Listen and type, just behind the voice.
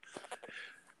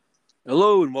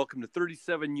Hello and welcome to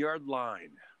 37 Yard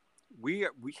Line. We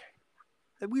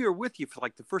were with you for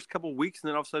like the first couple of weeks, and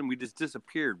then all of a sudden we just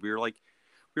disappeared. We were like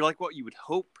what you would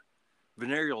hope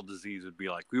venereal disease would be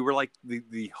like. We were like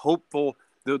the hopeful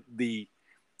the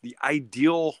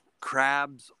ideal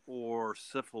crabs or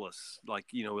syphilis. Like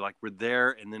we're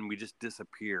there and then we just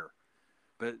disappear.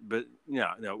 But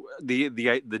yeah, no.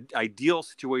 The ideal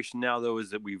situation now though is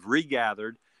that we've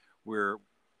regathered. We're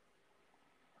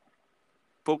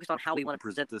focused on how we want to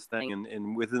present this thing,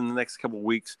 and within the next couple of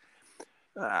weeks,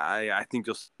 I think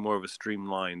you'll see more of a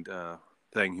streamlined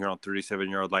thing here on 37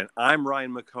 Yard Line. I'm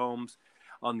Ryan McCombs.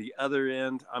 On the other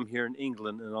end, I'm here in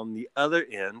England, and on the other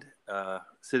end,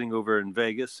 sitting over in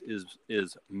Vegas,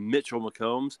 is Mitchell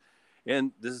McCombs,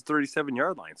 and this is 37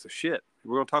 Yard Line. So shit,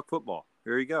 we're gonna talk football.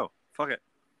 Here you go. Fuck it.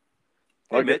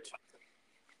 Hey, Fuck it. Mitch.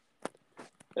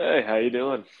 Hey, how you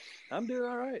doing? I'm doing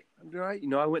all right. I'm doing all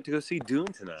right. I went to go see Dune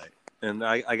tonight, and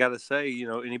I got to say,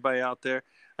 anybody out there,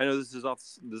 I know this is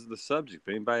the subject,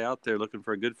 but anybody out there looking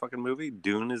for a good fucking movie,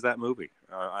 Dune is that movie.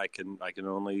 I can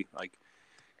only like,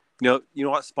 you know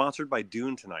what? Sponsored by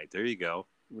Dune tonight. There you go.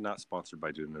 We're not sponsored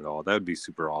by Dune at all. That would be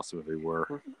super awesome if we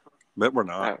were, but we're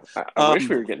not. I wish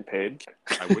we were getting paid.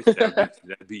 I wish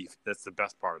that's the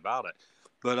best part about it.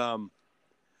 But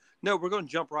no, we're going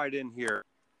to jump right in here.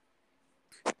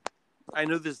 I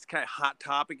know this is kind of hot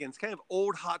topic, and it's kind of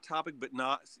old hot topic, but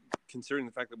not considering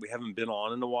the fact that we haven't been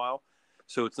on in a while.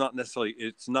 So it's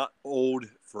not old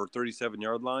for 37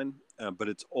 Yard Line, but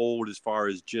it's old as far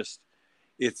as just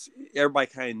it's everybody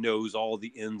kind of knows all the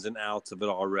ins and outs of it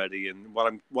already. And what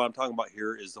I'm talking about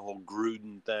here is the whole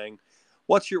Gruden thing.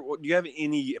 Do you have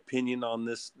any opinion on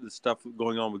this stuff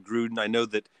going on with Gruden? I know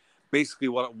that basically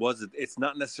what it was, it's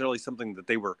not necessarily something that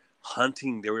they were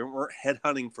hunting. They weren't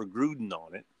headhunting for Gruden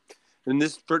on it. And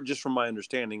this, just from my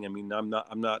understanding, I mean, I'm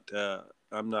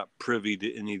not privy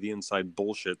to any of the inside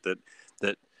bullshit that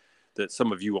that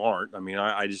some of you aren't. I mean,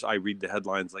 I read the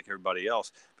headlines like everybody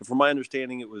else. But from my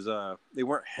understanding, it was they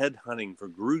weren't headhunting for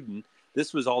Gruden.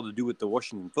 This was all to do with the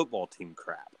Washington football team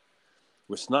crap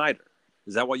with Snyder.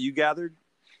 Is that what you gathered?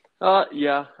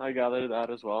 Yeah, I gathered that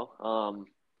as well.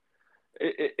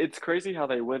 It's crazy how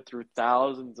they went through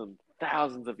thousands and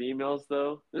thousands of emails,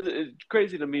 though. It's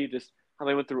crazy to me just how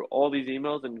they went through all these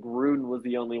emails and Gruden was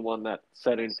the only one that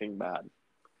said anything bad.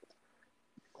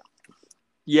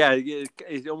 Yeah,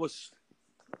 it almost.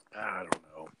 I don't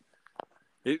know.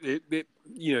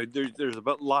 There's a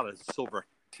lot of silver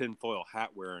tinfoil hat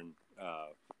wearing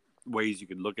ways you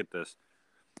could look at this.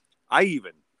 I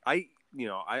even I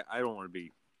don't want to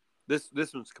be this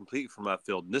one's completely from left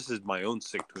field. And this is my own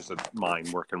sick twisted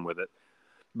mind working with it.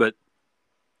 But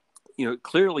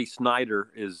clearly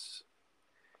Snyder, has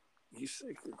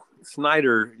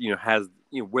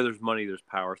where there's money, there's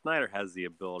power. Snyder has the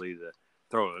ability to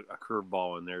throw a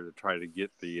curveball in there to try to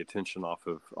get the attention off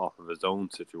of his own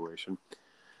situation.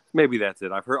 Maybe that's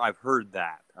it. I've heard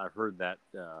that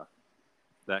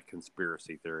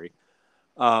conspiracy theory.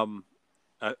 Um,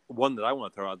 One that I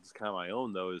want to throw out that's kind of my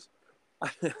own though is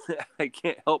I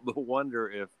can't help but wonder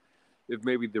if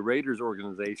maybe the Raiders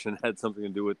organization had something to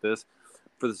do with this,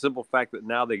 for the simple fact that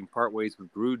now they can part ways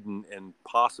with Gruden and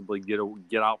possibly get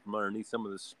out from underneath some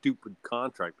of the stupid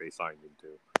contract they signed him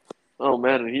to. Oh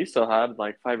man, and he still had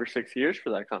like 5 or 6 years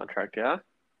for that contract, yeah?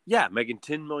 Yeah, making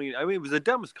 10 million. I mean, it was the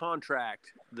dumbest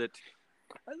contract that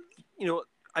you know.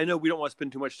 I know we don't want to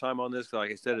spend too much time on this.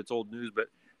 Like I said, it's old news, but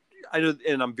I know,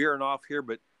 and I'm veering off here,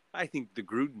 but I think the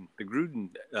Gruden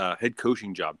head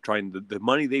coaching job, trying the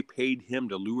money they paid him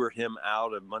to lure him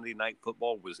out of Monday Night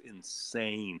Football was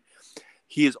insane.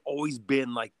 He has always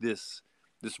been like this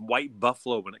white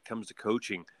buffalo when it comes to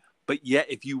coaching, but yet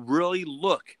if you really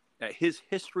look at his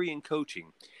history in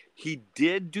coaching, he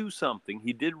did do something.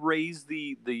 He did raise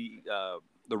the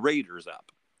Raiders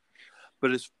up,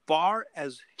 but as far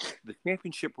as the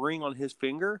championship ring on his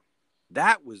finger,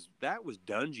 that was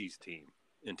Dungy's team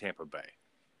in Tampa Bay.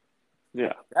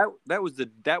 Yeah. That was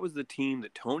the team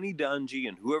that Tony Dungy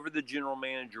and whoever the general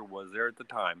manager was there at the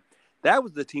time. That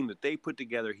was the team that they put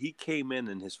together. He came in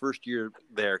his first year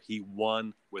there. He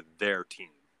won with their team.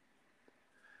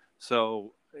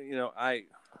 So I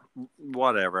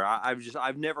whatever.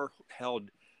 I've never held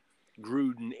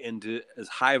Gruden into as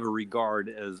high of a regard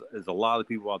as a lot of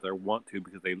people out there want to,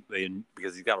 because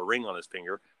because he's got a ring on his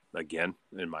finger. Again,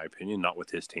 in my opinion, not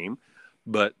with his team,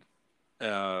 but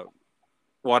uh,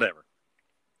 whatever.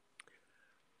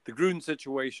 The Gruden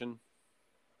situation,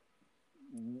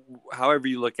 however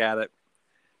you look at it,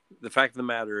 the fact of the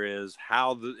matter is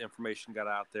how the information got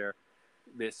out there.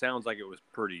 It sounds like it was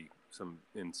pretty some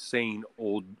insane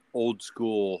old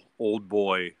school old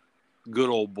boy, good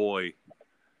old boy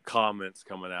comments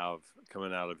coming out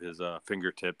of his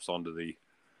fingertips onto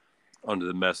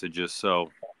the messages.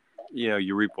 So,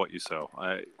 you reap what you sow.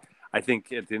 I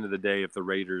think at the end of the day, if the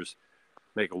Raiders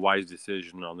make a wise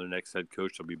decision on their next head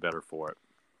coach, they'll be better for it.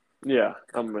 Yeah,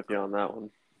 I'm with you on that one.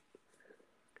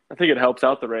 I think it helps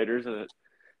out the Raiders, and it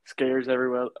scares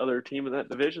every other team in that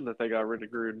division that they got rid of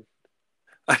Gruden.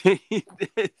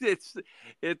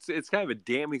 It's kind of a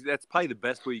damning. That's probably the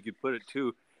best way you could put it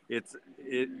too.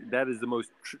 That is the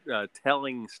most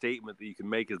telling statement that you can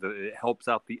make, is that it helps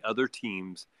out the other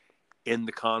teams in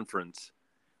the conference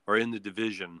or in the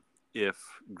division if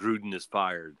Gruden is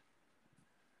fired.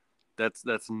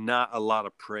 That's not a lot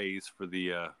of praise for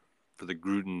the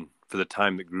Gruden, for the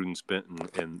time that Gruden spent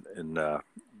in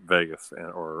Vegas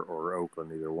or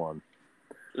Oakland, either one.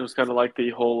 It was kind of like the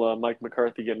whole Mike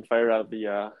McCarthy getting fired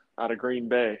out of Green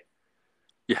Bay.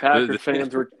 Yeah, Packers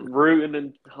fans were rooting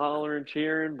and hollering,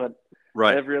 cheering, but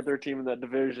right. Every other team in that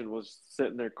division was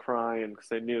sitting there crying because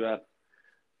they knew that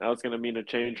was going to mean a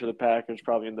change for the Packers,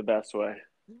 probably in the best way.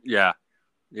 Yeah.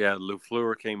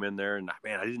 LaFleur came in there, and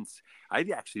man, I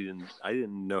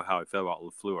didn't know how I felt about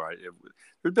LaFleur.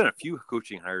 There's been a few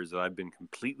coaching hires that I've been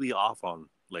completely off on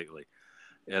lately,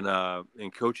 and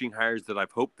coaching hires that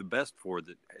I've hoped the best for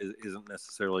that isn't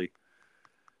necessarily,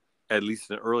 at least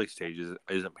in the early stages,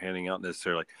 isn't panning out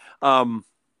necessarily.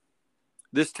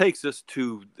 This takes us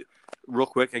to, real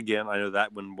quick again, I know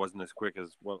that one wasn't as quick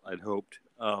as what I'd hoped.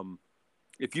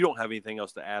 If you don't have anything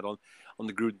else to add on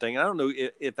the Gruden thing, I don't know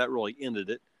if that really ended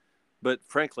it, but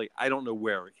frankly, I don't know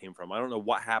where it came from. I don't know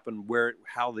what happened,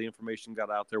 how the information got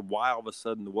out there, why all of a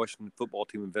sudden the Washington football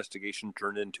team investigation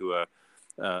turned into a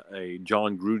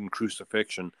John Gruden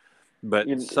crucifixion, but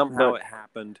somehow it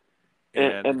happened.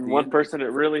 And one person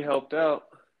it really helped out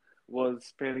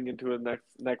was panning into a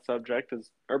next subject is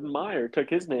Urban Meyer took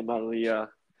his name out of the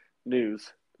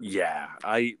news. Yeah,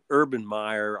 Urban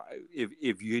Meyer.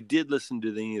 If you did listen to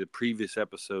any of the previous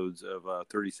episodes of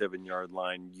 37-Yard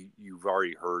Line, you've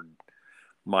already heard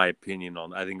my opinion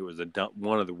on. I think it was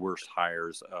one of the worst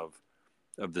hires of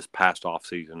this past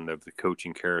offseason of the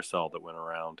coaching carousel that went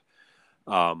around.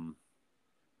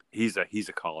 He's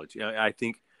a college. I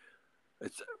think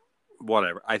it's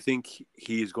whatever. I think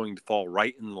he is going to fall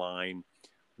right in line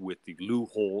with the Lou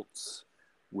Holtz,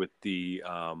 with the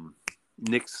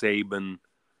Nick Saban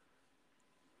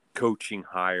coaching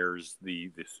hires,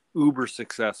 this uber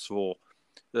successful,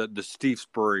 the Steve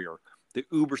Spurrier, the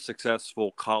uber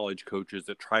successful college coaches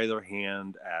that try their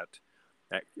hand at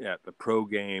the pro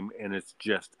game, and it's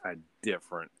just a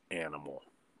different animal.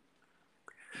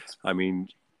 I mean,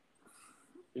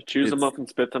 you choose them up and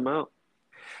spit them out.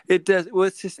 It does.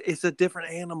 Well, it's a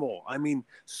different animal. I mean,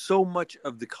 so much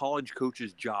of the college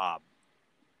coach's job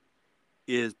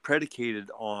is predicated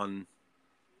on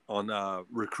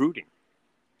recruiting.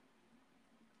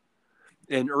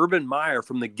 And Urban Meyer,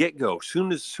 from the get-go,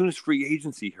 soon as free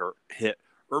agency hit,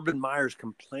 Urban Meyer's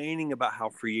complaining about how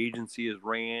free agency is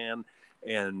ran,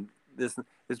 and this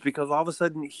is because all of a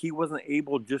sudden he wasn't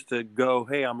able just to go,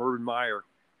 "Hey, I'm Urban Meyer,"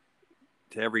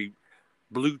 to every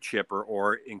blue chipper,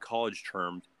 or in college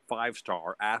terms,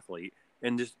 5-star athlete,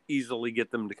 and just easily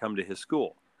get them to come to his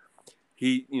school.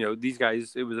 These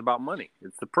guys, it was about money.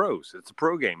 It's the pros. It's a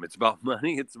pro game. It's about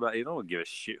money. It's about, you don't give a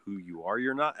shit who you are.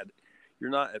 You're not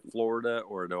at Florida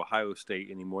or at Ohio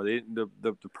State anymore. The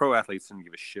pro athletes didn't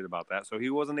give a shit about that. So he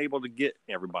wasn't able to get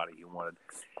everybody he wanted.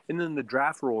 And then the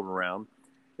draft rolled around,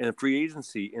 and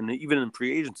even in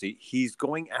free agency, he's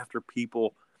going after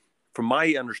people. From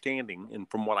my understanding and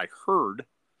from what I heard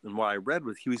and what I read,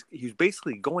 was he was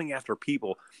basically going after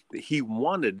people that he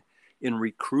wanted in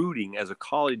recruiting as a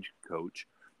college coach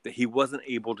that he wasn't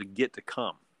able to get to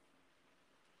come.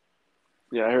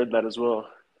 Yeah, I heard that as well.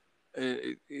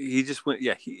 He just went,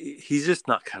 he's just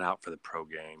not cut out for the pro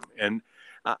game. And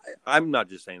I'm not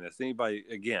just saying this. Anybody,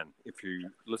 again, if you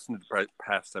listen to the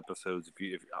past episodes,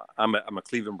 I'm a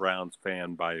Cleveland Browns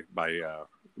fan by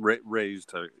raised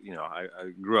to, I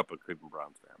grew up a Cleveland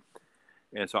Browns fan,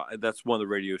 and so that's one of the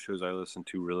radio shows I listen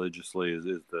to religiously is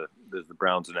the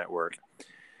Browns Network.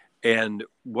 And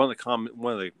one of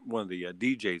the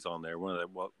DJs on there, one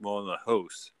of the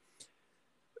hosts,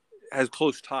 has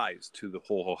close ties to the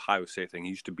whole Ohio State thing.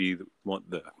 He used to be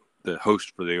the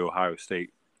host for the Ohio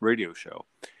State radio show,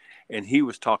 and he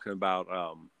was talking about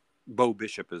Bo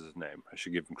Bishop is his name. I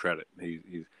should give him credit.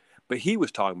 But he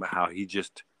was talking about how he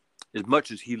just, as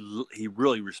much as he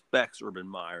really respects Urban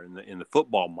Meyer in the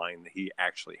football mind that he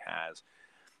actually has,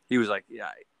 he was like,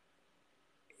 yeah,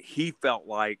 he felt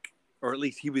like, or at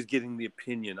least he was getting the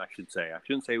opinion, I should say. I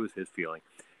shouldn't say it was his feeling.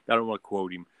 I don't want to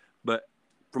quote him, but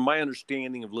from my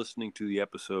understanding of listening to the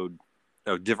episode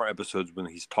different episodes when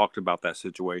he's talked about that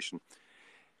situation.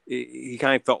 He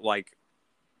kind of felt like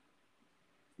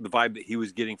the vibe that he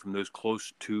was getting from those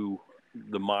close to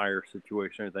the Meyer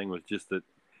situation, everything was just that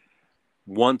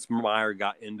once Meyer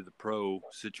got into the pro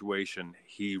situation,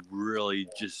 he really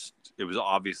it was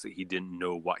obvious that he didn't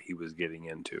know what he was getting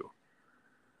into.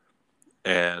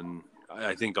 And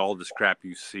I think all this crap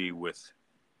you see with,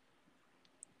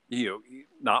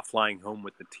 not flying home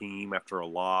with the team after a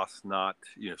loss, not,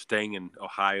 staying in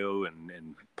Ohio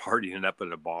and partying up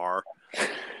at a bar.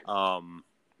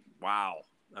 Wow.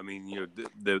 I mean,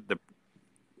 the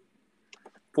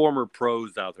former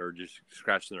pros out there just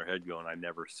scratching their head going, I've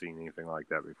never seen anything like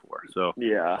that before. So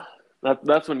Yeah.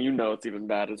 That's when you know it's even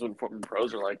bad, is when former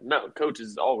pros are like, no,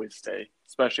 coaches always stay,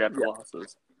 especially after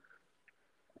losses.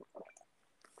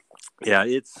 Yeah,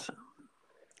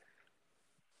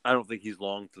 I don't think he's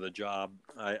long for the job.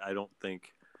 I don't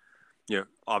think,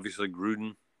 obviously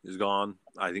Gruden is gone.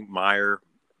 I think Meyer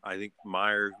is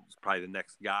probably the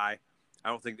next guy.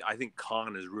 I think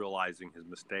Khan is realizing his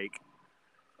mistake.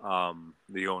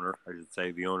 The owner, I should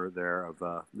say, the owner there of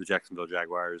the Jacksonville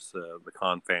Jaguars, the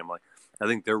Khan family. I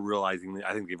think they're realizing.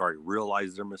 I think they've already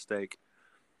realized their mistake.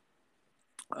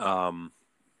 I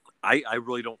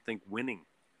really don't think winning.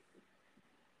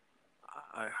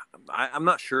 I'm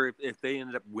not sure if they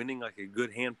ended up winning like a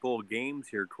good handful of games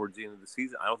here towards the end of the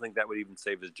season. I don't think that would even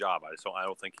save his job. I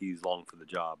don't think he's long for the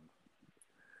job.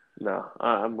 No,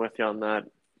 I'm with you on that.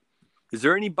 Is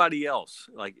there anybody else?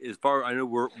 Like, as far I know,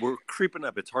 we're creeping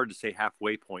up. It's hard to say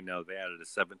halfway point now that they added a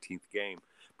 17th game,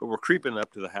 but we're creeping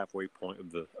up to the halfway point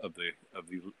of the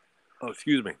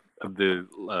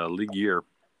league year.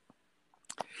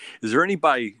 Is there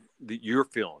anybody that you're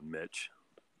feeling, Mitch,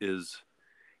 is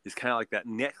kind of like that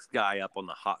next guy up on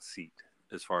the hot seat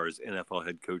as far as NFL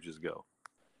head coaches go?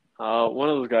 One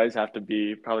of those guys have to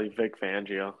be probably Vic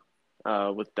Fangio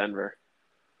with Denver.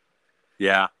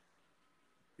 Yeah,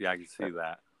 I can see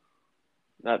that.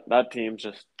 That team's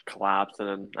just collapsing,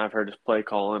 and I've heard his play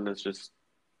calling is just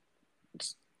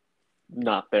it's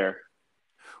not there.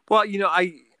 Well,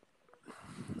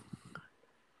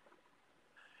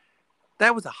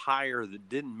 that was a hire that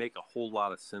didn't make a whole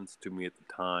lot of sense to me at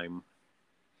the time.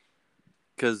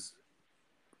 Because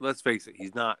let's face it,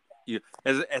 he's not.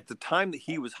 At the time that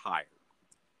he was hired,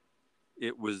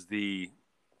 it was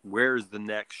where's the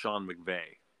next Sean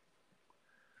McVay?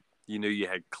 You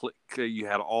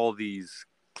had all these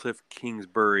Cliff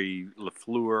Kingsbury,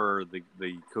 LaFleur,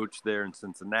 the coach there in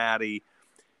Cincinnati.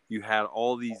 You had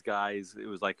all these guys. It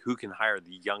was like, who can hire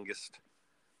the youngest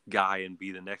guy and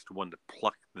be the next one to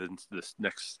pluck this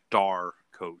next star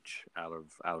coach out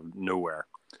of nowhere.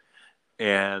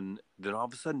 And then all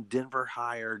of a sudden, Denver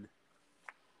hired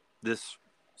this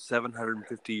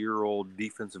 750-year-old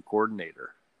defensive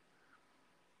coordinator,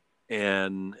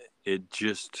 and it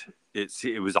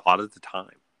was odd at the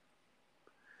time.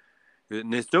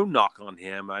 And there's no knock on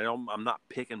him. I'm not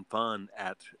picking fun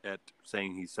at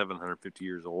saying he's 750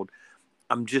 years old.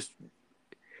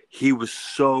 He was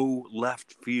so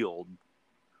left field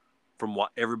from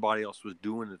what everybody else was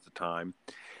doing at the time.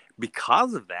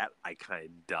 Because of that, I kind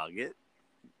of dug it,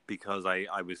 because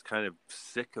I was kind of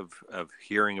sick of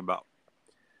hearing about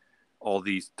all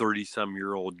these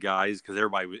 30-some-year-old guys, because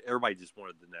everybody just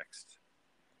wanted the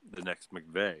next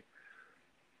McVay.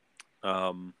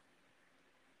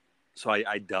 So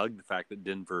I dug the fact that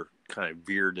Denver kind of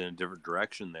veered in a different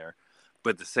direction there,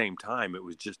 but at the same time, it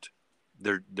was just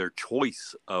their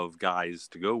choice of guys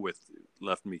to go with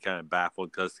left me kind of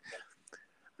baffled, because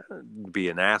be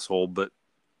an asshole, but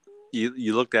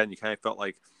you looked at it and you kind of felt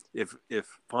like if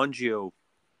Fangio,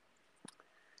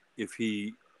 if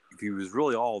he was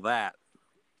really all that,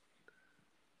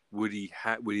 would he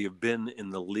have been in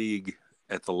the league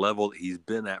at the level that he's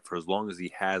been at for as long as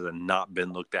he has and not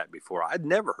been looked at before? I'd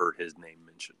never heard his name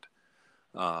mentioned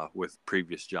with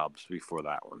previous jobs before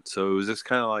that one. So it was just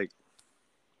kind of like,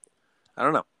 I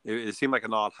don't know. It seemed like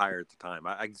an odd hire at the time.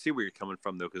 I can see where you're coming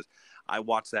from, though, because I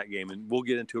watched that game, and we'll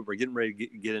get into it. We're getting ready to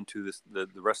get into the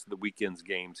rest of the weekend's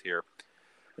games here.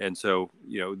 And so,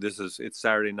 it's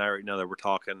Saturday night right now that we're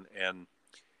talking. And,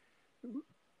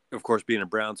 of course, being a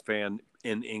Browns fan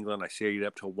in England, I stayed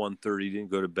up till 1:30,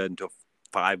 didn't go to bed until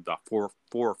 4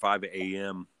 or 5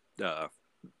 a.m.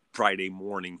 Friday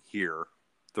morning here,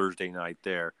 Thursday night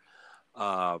there.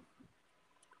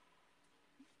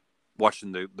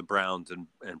 Watching the Browns and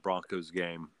Broncos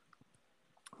game.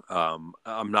 I'm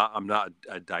not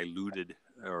a diluted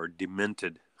or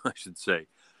demented, I should say,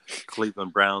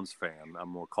 Cleveland Browns fan.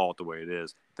 I'm going to call it the way it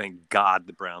is. Thank God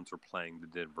the Browns were playing the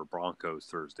Denver Broncos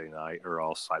Thursday night, or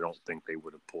else I don't think they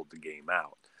would have pulled the game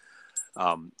out.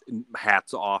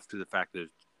 Hats off to the fact that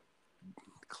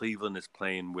Cleveland is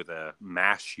playing with a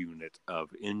mass unit of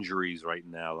injuries right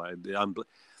now.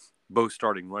 Both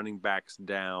starting running backs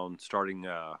down, starting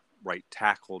right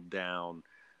tackle down,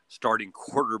 starting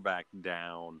quarterback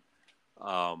down.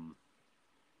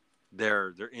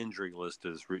 Their injury list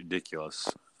is ridiculous,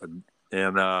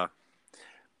 and but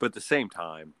at the same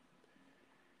time,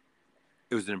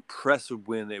 it was an impressive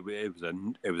win. It was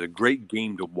a great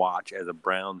game to watch as a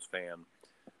Browns fan.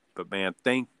 But man,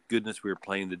 thank goodness we were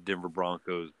playing the Denver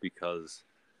Broncos, because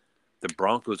the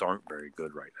Broncos aren't very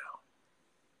good right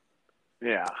now.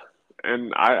 Yeah.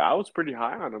 And I was pretty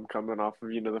high on them coming off of,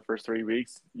 the first 3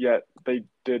 weeks, yet they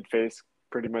did face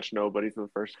pretty much nobody's in the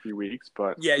first few weeks.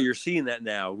 But Yeah, you're seeing that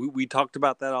now. We talked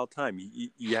about that all the time.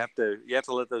 You have to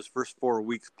let those first 4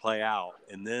 weeks play out,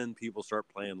 and then people start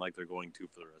playing like they're going to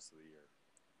for the rest of the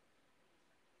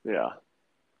yeah,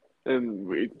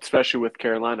 and especially with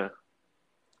Carolina.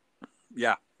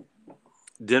 year. Yeah,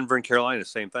 Denver and Carolina,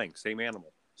 same thing, same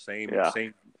animal, same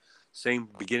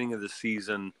beginning of the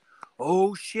season.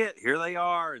 Oh shit, here they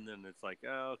are, and then it's like,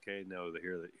 oh, okay, no,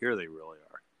 here they really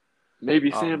are.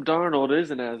 Maybe Sam Darnold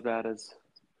isn't as bad as.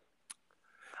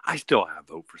 I still have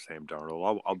hope for Sam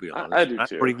Darnold. I'll be honest. I do too. I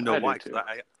don't even know why. Do too.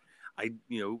 I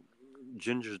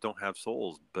gingers don't have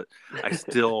souls, but I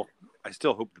still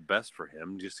hope the best for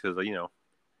him, just because I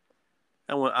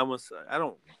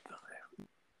don't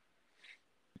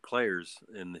players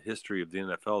in the history of the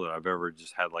NFL that I've ever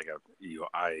just had like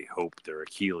I hope their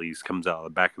Achilles comes out of the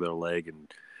back of their leg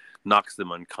and knocks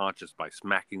them unconscious by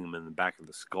smacking them in the back of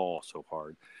the skull so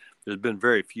hard. There's been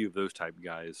very few of those type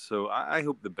guys, so I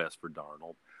hope the best for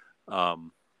Darnold.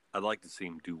 I'd like to see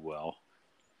him do well.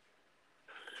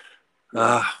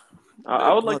 I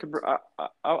would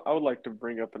like to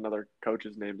bring up another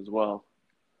coach's name as well,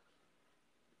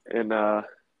 and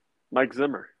Mike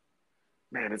Zimmer.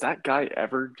 Man, is that guy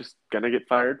ever just gonna get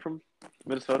fired from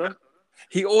Minnesota?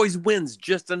 He always wins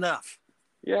just enough.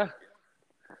 Yeah.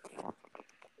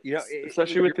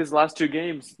 Especially with his last 2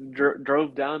 games,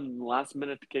 drove down last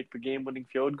minute to kick the game-winning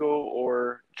field goal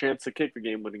or chance to kick the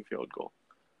game-winning field goal.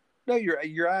 No,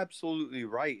 you're absolutely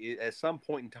right. At some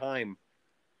point in time,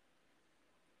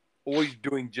 always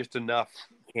doing just enough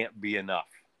can't be enough.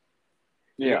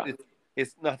 Yeah,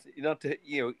 it's not to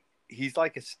he's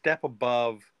like a step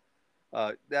above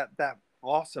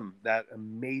that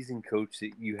amazing coach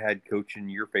that you had coaching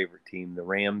your favorite team, the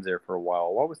Rams, there for a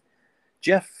while. What was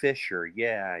Jeff Fisher?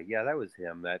 Yeah, that was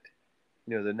him. That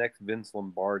the next Vince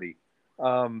Lombardi.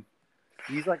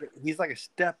 He's like a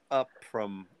step up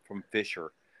from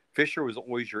Fisher. Fisher was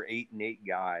always your 8-8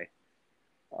 guy.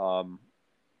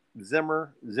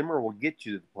 Zimmer will get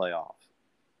you to the playoffs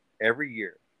every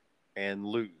year and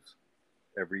lose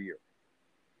every year.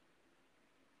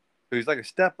 So he's like a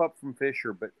step up from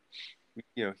Fisher, but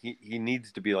he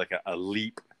needs to be like a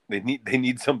leap. They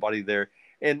need somebody there,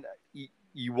 and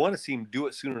you want to see him do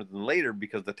it sooner than later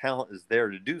because the talent is there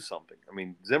to do something. I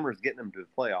mean, Zimmer's getting them to the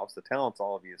playoffs. The talent's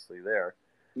obviously there.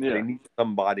 Yeah. They need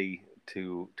somebody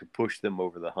to push them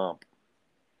over the hump.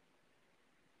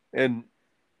 And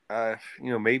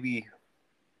maybe,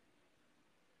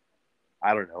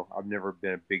 I don't know. I've never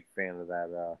been a big fan of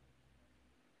that.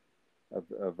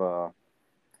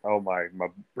 My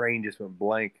brain just went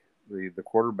blank. The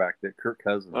quarterback, that Kirk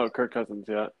Cousins. Oh, Kirk Cousins,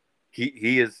 yeah.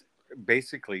 He is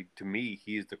basically, to me,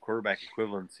 he's the quarterback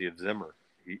equivalency of Zimmer.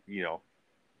 He'll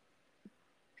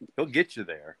get you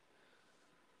there,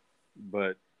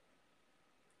 but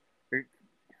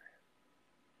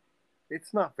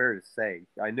it's not fair to say.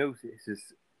 I know it's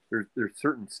just there's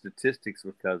certain statistics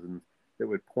with Cousins that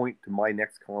would point to my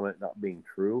next comment not being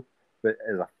true, but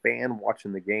as a fan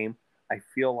watching the game, I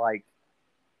feel like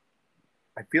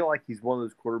he's one of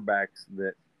those quarterbacks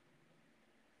that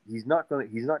he's not going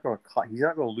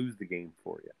to lose the game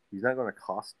for you. He's not going to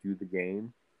cost you the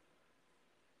game,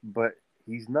 but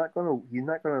he's not going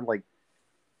to like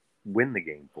win the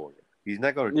game for you. He's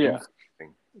not going to do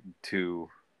something to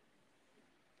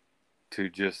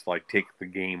just like take the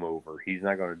game over. He's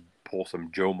not going to pull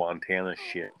some Joe Montana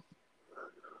shit.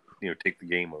 Take the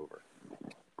game over.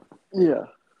 Yeah.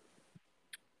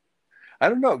 I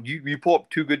don't know. You pull up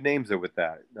 2 good names there with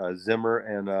that, Zimmer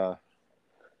and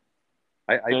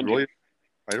I can't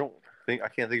think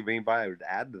of anybody I would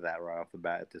add to that right off the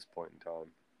bat at this point in time.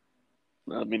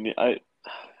 I mean,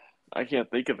 I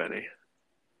can't think of any.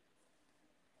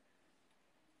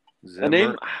 Zimmer? A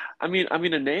name. I mean,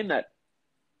 a name that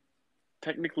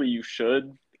technically you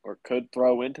should or could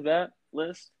throw into that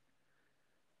list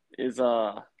is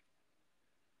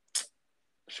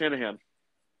Shanahan.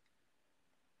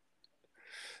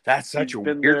 That's such He's a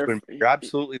been weird there. one. You're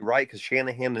absolutely right, because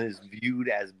Shanahan is viewed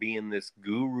as being this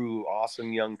guru,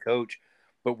 awesome young coach.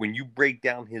 But when you break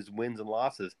down his wins and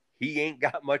losses, he ain't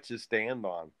got much to stand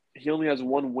on. He only has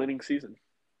one winning season.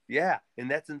 Yeah, and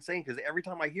that's insane, because every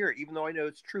time I hear it, even though I know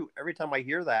it's true, every time I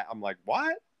hear that, I'm like,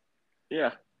 what?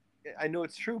 Yeah. I know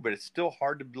it's true, but it's still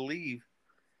hard to believe.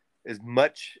 As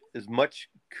much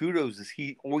kudos as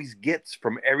he always gets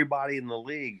from everybody in the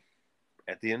league,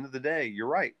 at the end of the day, you're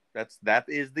right. That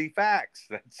is the facts.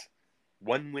 That's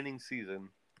one winning season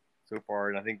so far,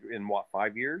 and I think in what,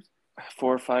 5 years?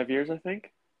 4 or 5 years, I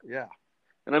think. Yeah.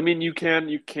 And I mean, you can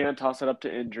toss it up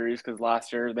to injuries because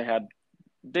last year they had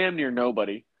damn near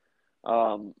nobody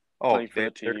Oh, playing for the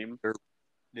team. their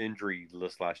injury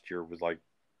list last year was like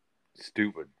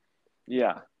stupid.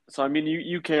 Yeah. So I mean,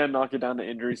 you can knock it down to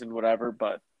injuries and whatever,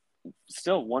 but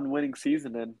still one winning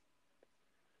season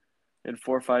in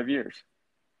 4 or 5 years.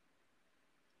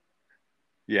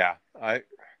 Yeah, I,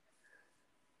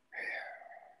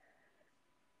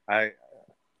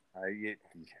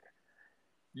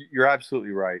 you're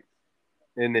absolutely right,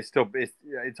 and it's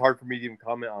hard for me to even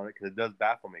comment on it, because it does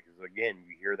baffle me. Because again,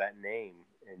 you hear that name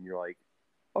and you're like,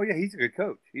 oh yeah, he's a good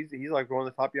coach. He's like one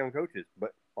of the top young coaches,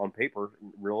 but on paper,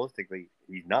 realistically,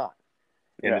 he's not.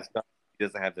 And Yeah. it's not he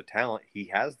doesn't have the talent. He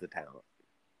has the talent.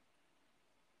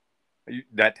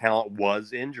 That talent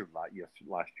was injured last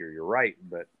year. You're right,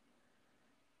 but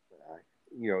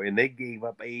and they gave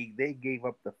up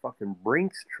the fucking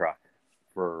Brinks truck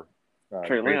for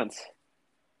Trey Lance.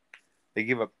 They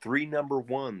gave up three number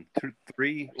one,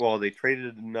 three. Well, they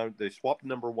they swapped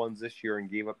number ones this year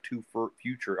and gave up two for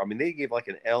future. I mean, they gave like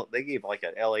an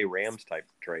LA Rams type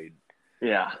trade.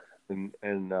 Yeah. And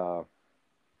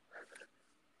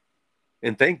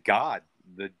thank God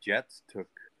the Jets took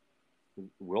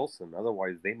Wilson.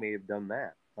 Otherwise, they may have done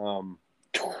that.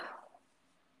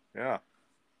 Yeah.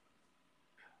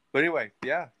 But anyway,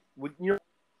 yeah.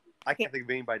 I can't think of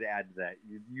anybody to add to that.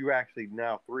 You actually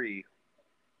now three.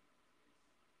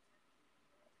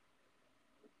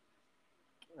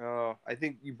 I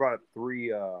think you brought up three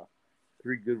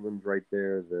good ones right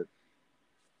there that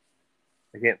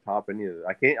I can't top any of it.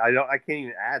 I can't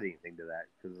even add anything to that,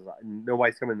 because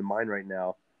nobody's coming to mind right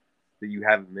now that you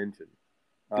haven't mentioned.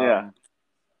 Yeah.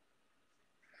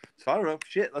 So I don't know.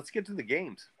 Shit, let's get to the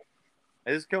games. I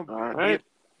just come All right.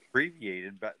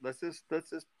 abbreviated, but let's just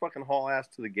fucking haul ass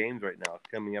to the games right now.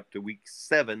 Coming up to week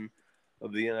 7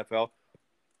 of the NFL.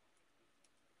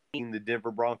 The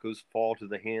Denver Broncos fall to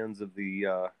the hands of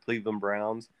the Cleveland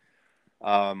Browns.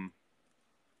 As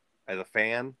a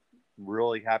fan,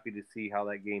 really happy to see how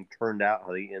that game turned out,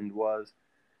 how the end was.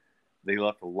 They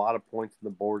left a lot of points on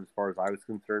the board as far as I was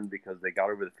concerned, because they got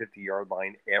over the 50-yard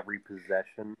line every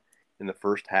possession in the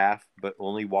first half, but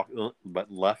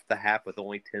left the half with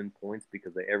only 10 points,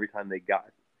 because every time they got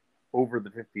over the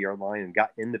 50-yard line and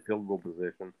got into field goal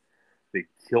position, they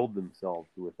killed themselves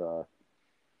with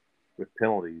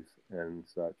penalties and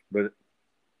such. But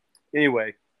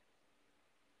anyway,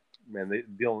 man,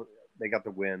 they got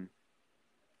the win.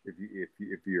 It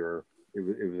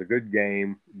was a good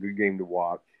game to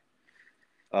watch.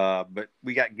 But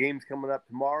we got games coming up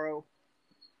tomorrow.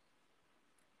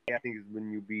 I think is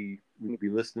when you'll be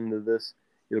listening to this.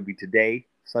 It'll be today,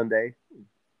 Sunday.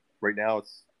 Right now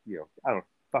it's I don't know.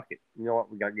 Fuck it. You know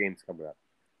what? We got games coming up.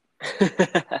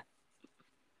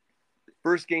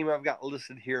 First game I've got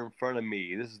listed here in front of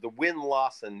me. This is the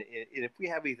win-loss, and if we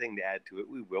have anything to add to it,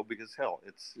 we will, because hell,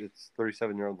 it's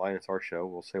 37-yard line. It's our show.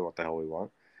 We'll say what the hell we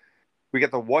want. We got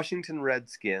the Washington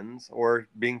Redskins, or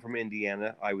being from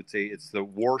Indiana, I would say it's the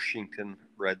Washington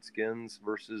Redskins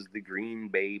versus the Green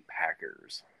Bay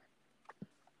Packers.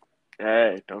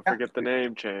 Hey, don't forget the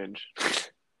name change.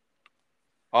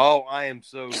 Oh, I am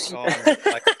so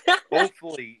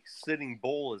hopefully Sitting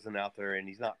Bull isn't out there and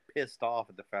he's not pissed off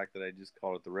at the fact that I just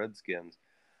called it the Redskins.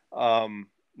 No,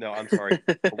 I'm sorry.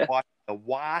 The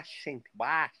Washington,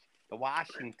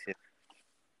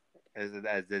 as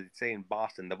they say in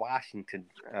Boston, the Washington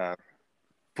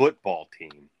football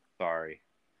team. Sorry,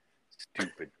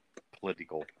 stupid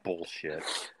political bullshit.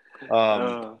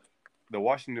 The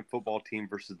Washington football team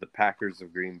versus the Packers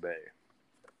of Green Bay.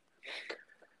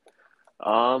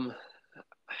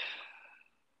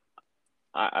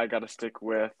 I got to stick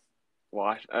with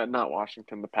not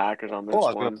Washington, the Packers on this one. I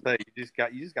was one. going to say you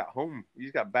just got home. You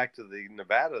just got back to the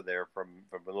Nevada there from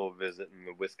a little visit in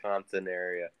the Wisconsin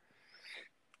area.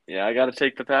 Yeah, I got to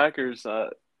take the Packers.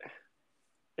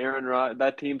 Aaron Rodgers,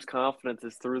 that team's confidence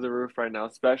is through the roof right now,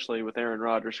 especially with Aaron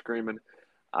Rodgers screaming,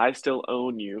 "I still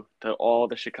own you," to all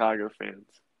the Chicago fans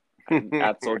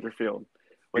at Soldier Field,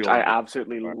 which I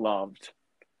absolutely loved.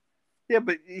 Yeah,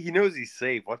 but he knows he's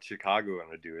safe. What's Chicago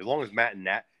going to do? As long as Matt and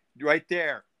Nat right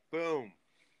there, boom.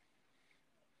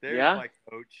 There's Yeah. my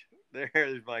coach.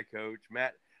 There's my coach,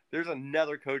 Matt. There's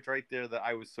another coach right there that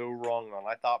I was so wrong on.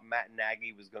 I thought Matt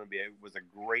Nagy was going to was a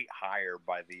great hire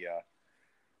by the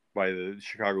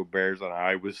Chicago Bears, and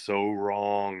I was so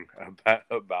wrong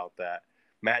about that.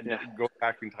 Matt, Yeah. go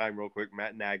back in time real quick.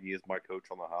 Matt Nagy is my coach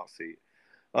on the hot seat.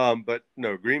 But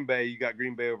no, Green Bay. You got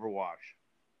Green Bay over Wash.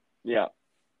 Yeah.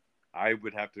 I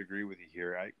would have to agree with you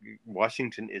here.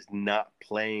 Washington is not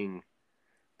playing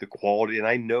the quality, and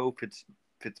I know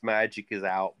Fitzmagic is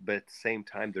out, but at the same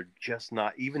time, they're just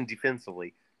not. Even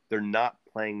defensively, they're not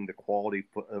playing the quality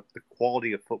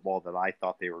of football that I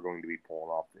thought they were going to be pulling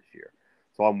off this year.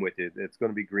 So I'm with it. It's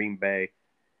going to be Green Bay.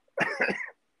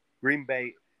 Green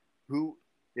Bay, who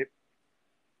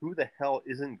the hell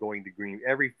isn't going to Green?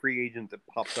 Every free agent that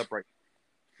pops up right.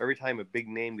 Every time a big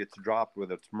name gets dropped,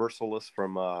 whether it's Merciless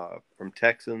from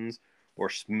Texans or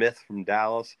Smith from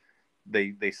Dallas,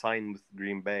 they sign with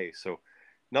Green Bay. So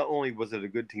not only was it a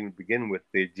good team to begin with,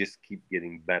 they just keep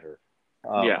getting better,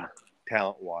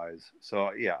 talent-wise.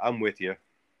 So yeah, I'm with you.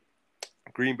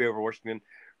 Green Bay over Washington.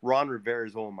 Ron Rivera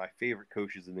is one of my favorite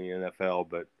coaches in the NFL,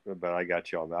 but I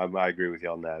got you on that. I agree with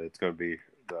you on that. It's going to be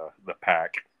the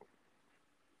Pack.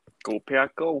 Go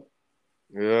Pack, go.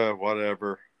 Yeah,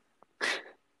 whatever.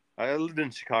 I lived in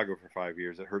Chicago for 5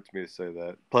 years. It hurts me to say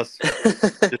that. Plus,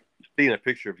 just seeing a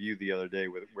picture of you the other day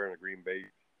wearing a Green Bay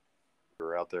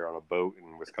out there on a boat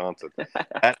in Wisconsin.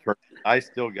 I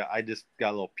just got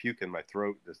a little puke in my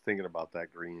throat just thinking about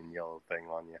that green and yellow thing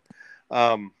on you.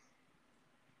 I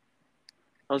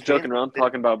was joking around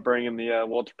talking about bringing the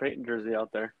Walter Payton jersey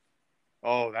out there.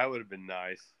 Oh, that would have been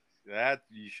nice. That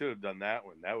you should have done that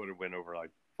one. That would have went over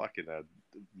like fucking a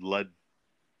lead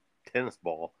tennis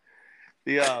ball.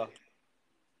 We got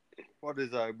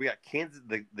Kansas,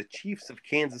 the Chiefs of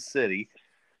Kansas City,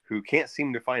 who can't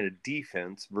seem to find a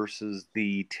defense, versus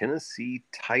the Tennessee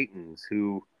Titans,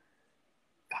 who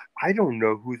I don't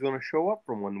know who's going to show up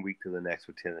from 1 week to the next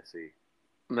with Tennessee.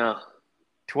 No.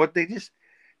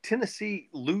 Tennessee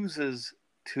loses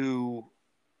to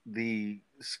the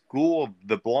School of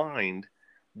the Blind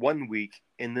 1 week,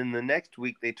 and then the next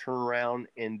week they turn around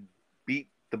and beat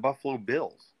the Buffalo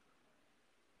Bills.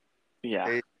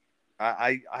 Yeah.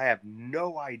 I have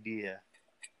no idea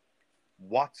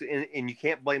what's and you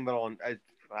can't blame it on. I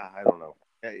don't know.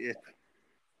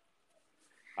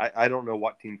 I don't know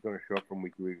what team's going to show up from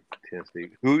week to week with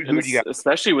Tennessee. Who do you got?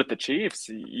 Especially with the Chiefs,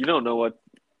 you don't know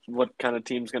what kind of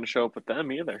team's going to show up with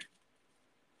them either.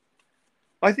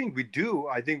 I think we do.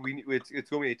 I think it's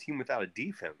going to be a team without a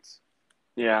defense.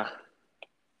 Yeah.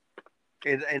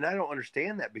 And I don't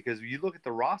understand that, because you look at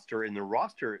the roster,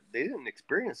 they didn't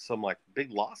experience some like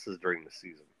big losses during the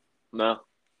season. No.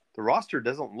 The roster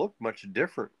doesn't look much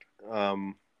different.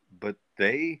 But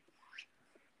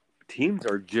teams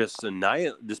are just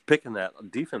picking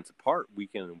that defense apart week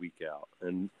in and week out.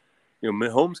 And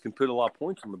Mahomes can put a lot of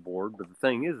points on the board, but the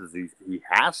thing is he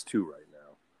has to right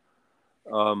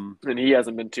now. And he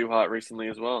hasn't been too hot recently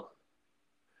as well.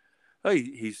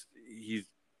 He's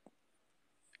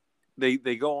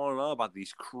They go on and on about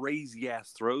these crazy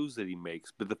ass throws that he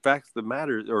makes, but the fact of the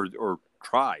matter, or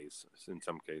tries in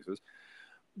some cases,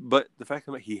 but the fact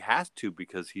that he has to,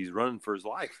 because he's running for his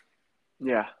life.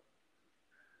 Yeah.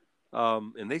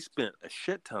 And they spent a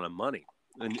shit ton of money,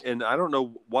 and I don't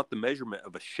know what the measurement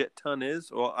of a shit ton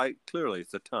is. Well, clearly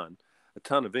it's a ton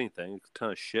of anything, a ton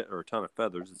of shit or a ton of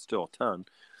feathers. It's still a ton.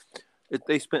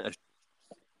 They spent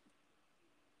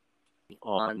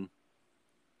on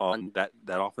that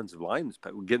offensive line.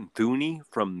 We're getting Thuney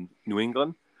from New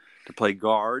England to play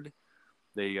guard.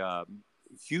 They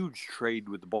huge trade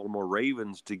with the Baltimore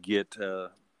Ravens to get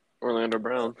Orlando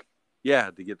Brown.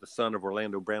 To get the son of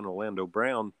Orlando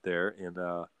Brown there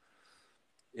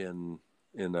in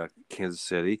Kansas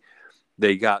City.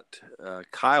 They got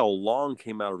Kyle Long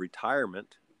came out of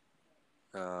retirement,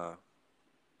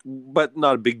 but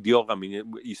not a big deal. I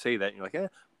mean, you say that and you're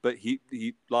like, but he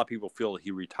a lot of people feel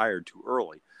he retired too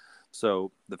early.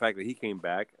 So the fact that he came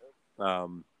back,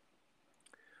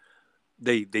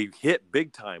 they hit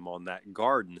big time on that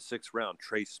guard in the 6th round,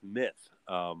 Trey Smith.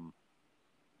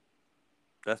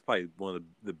 That's probably one of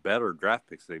the better draft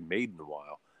picks they made in a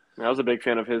while. I was a big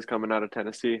fan of his coming out of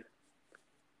Tennessee.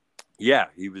 Yeah,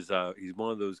 he was. He's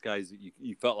one of those guys that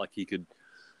you felt like he could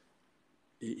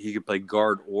play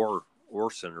guard or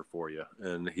center for you,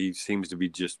 and he seems to be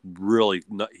just really.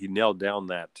 He nailed down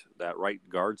that right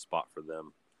guard spot for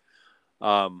them.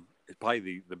 It's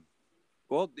probably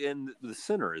and the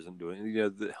center isn't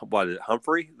doing.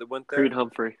 Humphrey that went there. Creed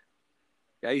Humphrey.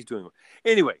 Yeah, he's doing it.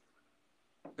 Anyway,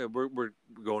 We're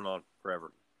going on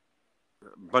forever.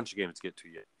 A bunch of games to get to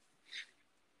yet.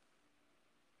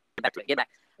 Get back.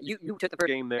 You took the first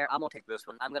game there. I'm gonna take this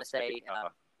one. I'm gonna say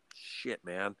shit,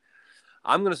 man.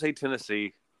 I'm gonna say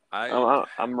Tennessee.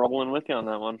 I'm rolling with you on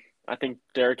that one. I think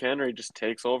Derrick Henry just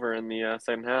takes over in the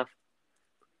second half.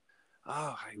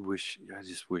 Oh, I wish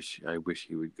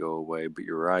he would go away, but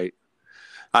you're right.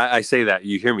 I say that.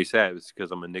 You hear me say it. It's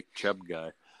because I'm a Nick Chubb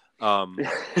guy.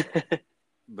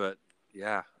 But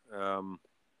yeah,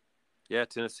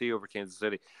 Tennessee over Kansas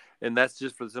City, and that's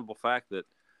just for the simple fact that,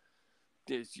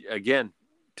 again,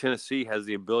 Tennessee has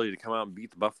the ability to come out and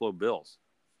beat the Buffalo Bills.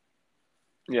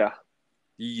 Yeah,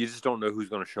 you just don't know who's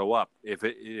going to show up. If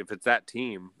it's that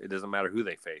team, it doesn't matter who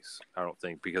they face. I don't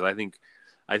think, because I think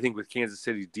with Kansas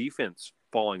City's defense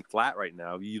falling flat right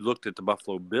now, you looked at the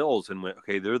Buffalo Bills and went,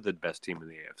 okay, they're the best team in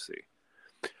the AFC.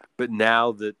 But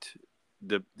now that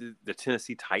the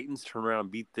Tennessee Titans turn around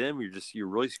and beat them, you're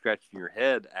really scratching your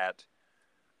head at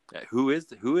who is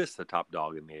the top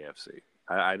dog in the AFC.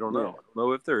 I don't know. Yeah. I don't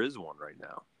know if there is one right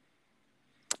now.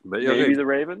 But maybe the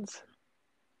Ravens.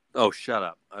 Oh, shut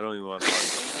up! I don't even want to talk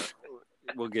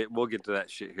about that. We'll get to that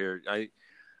shit here.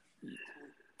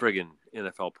 Friggin'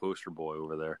 NFL poster boy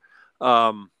over there.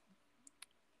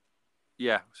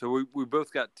 Yeah. So we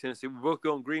both got Tennessee. We're both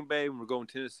going Green Bay, and we're going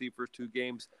Tennessee first two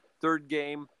games. Third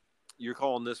game, you're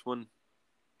calling this one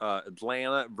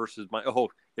Atlanta versus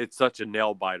it's such a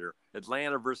nail biter.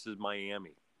 Atlanta versus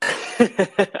Miami.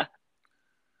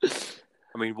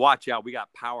 I mean, watch out. We got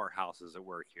powerhouses at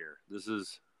work here. This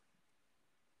is,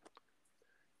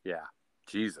 yeah,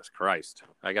 Jesus Christ.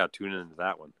 I got to tune into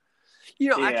that one.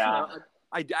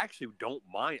 I actually don't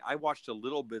mind. I watched a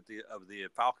little bit of the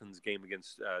Falcons game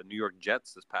against New York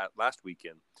Jets last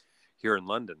weekend here in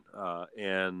London.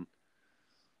 And,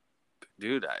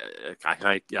 dude,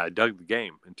 I dug the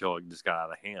game until it just got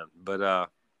out of hand. But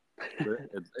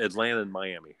Atlanta and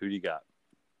Miami, who do you got?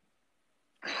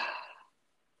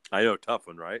 I know, tough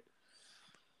one, right?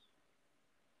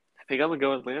 I think I'm going to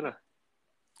go Atlanta.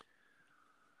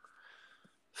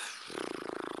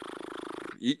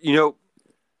 You know,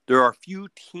 there are few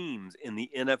teams in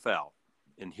the NFL,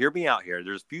 and hear me out here,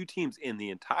 there's few teams in the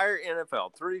entire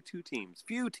NFL, 32 teams,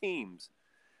 few teams,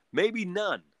 maybe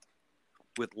none,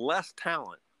 with less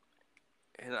talent.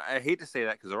 And I hate to say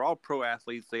that because they're all pro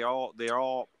athletes. They are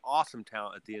all awesome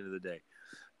talent at the end of the day.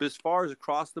 But as far as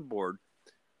across the board,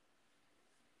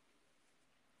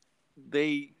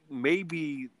 they may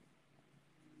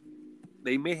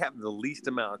have the least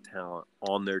amount of talent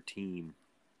on their team.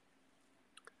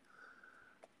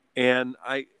 And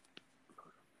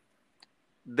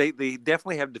they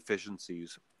definitely have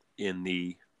deficiencies in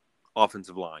the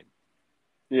offensive line.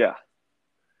 Yeah.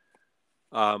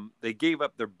 They gave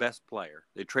up their best player.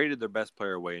 They traded their best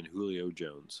player away in Julio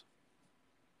Jones,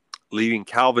 leaving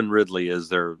Calvin Ridley as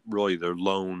their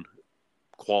lone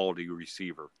quality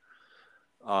receiver.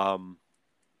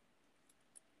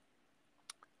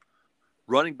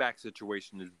 Running back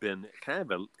situation has been kind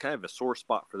of a sore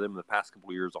spot for them in the past couple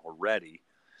of years already.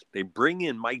 They bring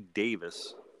in Mike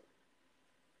Davis,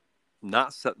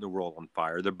 not setting the world on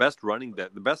fire. Their best the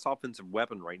best offensive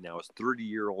weapon right now is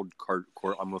 30-year-old I'm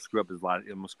gonna screw up his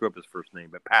first name,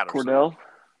 but Patterson. Cordell.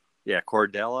 Yeah,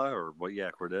 Cordella or what? Yeah,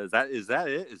 Cordell. Is that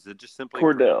it? Is it just simply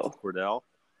Cordell? Cordell.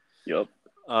 Yep.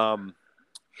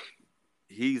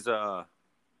 He's I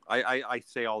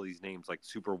say all these names like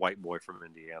super white boy from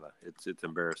Indiana. It's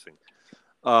embarrassing.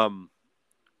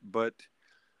 But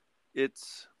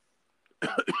it's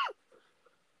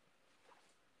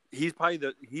he's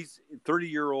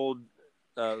 30-year-old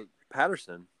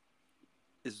Patterson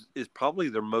is probably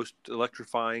their most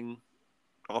electrifying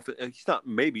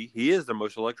he is their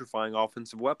most electrifying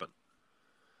offensive weapon,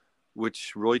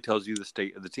 which really tells you the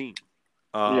state of the team.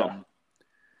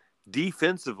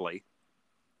 Defensively,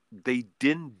 they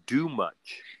didn't do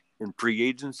much in free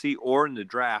agency or in the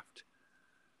draft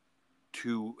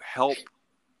to help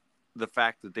the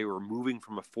fact that they were moving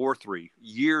from a 4-3,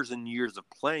 years and years of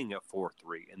playing at 4-3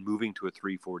 and moving to a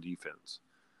 3-4 defense.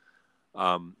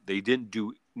 They didn't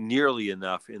do nearly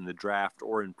enough in the draft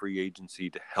or in free agency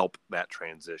to help that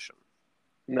transition.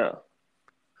 No.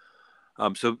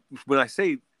 So when I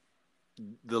say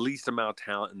the least amount of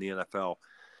talent in the NFL,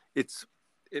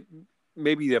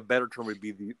 maybe a better term would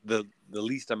be the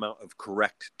least amount of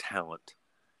correct talent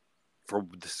for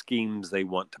the schemes they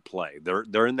want to play.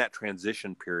 They're in that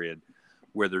transition period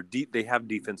where they have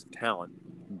defensive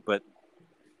talent, but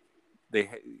they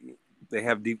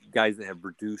have guys that have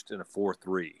produced in a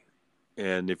 4-3.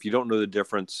 And if you don't know the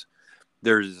difference,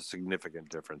 there's a significant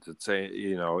difference. It's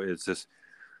just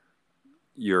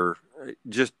you're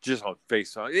just on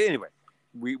face on. Anyway,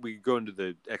 we go into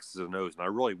the X's and O's, and I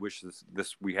really wish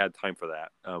this we had time for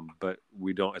that, but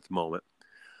we don't at the moment.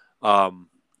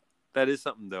 That is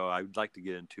something though I would like to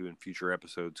get into in future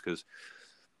episodes because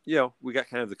we got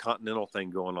kind of the continental thing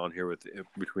going on here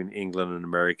between England and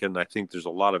America, and I think there's a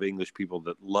lot of English people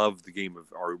that love the game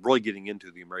are really getting into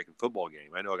the American football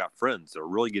game. I know I got friends that are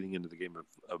really getting into the game of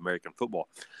American football,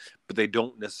 but they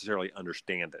don't necessarily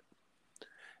understand it.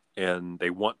 And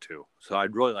they want to. So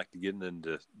I'd really like to get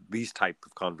into these type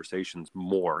of conversations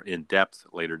more in depth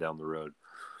later down the road.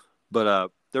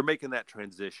 But they're making that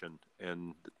transition,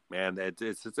 and man,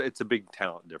 it's a big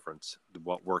talent difference.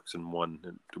 What works in one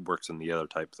and works in the other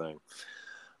type thing.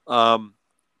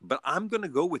 But I'm going to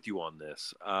go with you on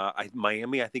this.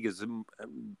 Miami, I think,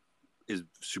 is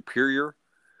superior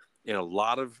in a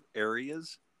lot of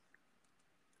areas,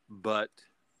 but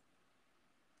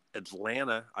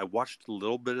Atlanta, I watched a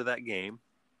little bit of that game.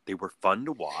 They were fun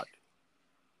to watch.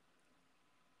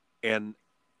 And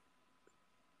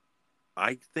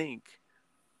I think,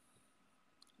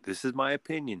 this is my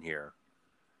opinion here,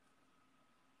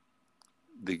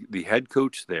 the head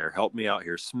coach there, help me out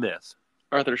here,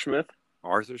 Arthur Smith,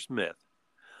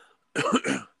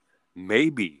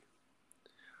 maybe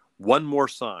one more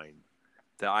sign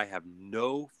that I have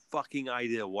no fucking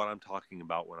idea what I'm talking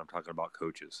about when I'm talking about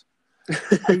coaches.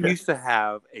 I used to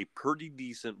have a pretty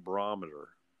decent barometer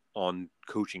on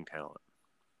coaching talent.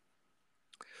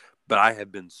 But I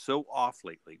have been so off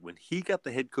lately. When he got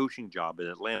the head coaching job in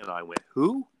Atlanta, I went,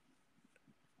 who?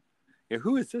 Yeah,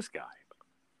 who is this guy?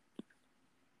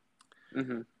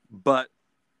 Mm-hmm. But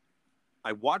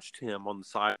I watched him on the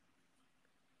side.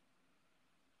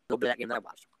 Go to that game that I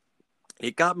watched.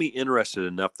 It got me interested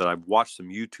enough that I've watched some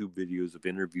YouTube videos of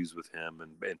interviews with him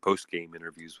and post-game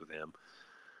interviews with him.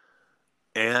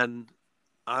 And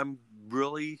I'm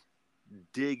really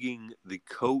digging the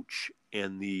coach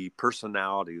and the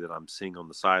personality that I'm seeing on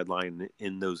the sideline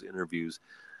in those interviews.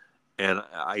 And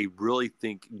I really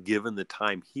think, given the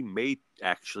time, he may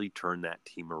actually turn that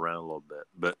team around a little bit.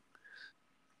 But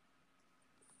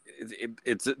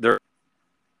they're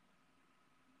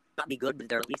Not be good, but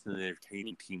they're at least an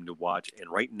entertaining team to watch. And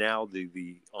right now,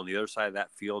 the on the other side of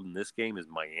that field in this game is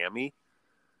Miami.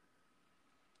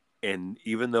 And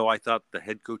even though I thought the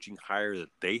head coaching hire that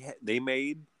they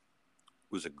made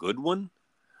was a good one,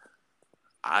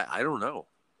 I don't know.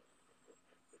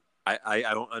 I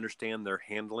don't understand their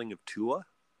handling of Tua.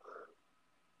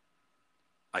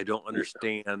 I don't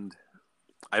understand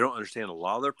a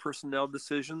lot of their personnel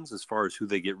decisions as far as who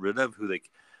they get rid of,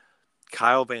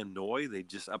 Kyle Van Noy, they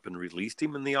just up and released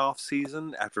him in the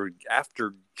offseason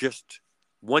after just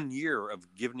 1 year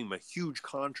of giving him a huge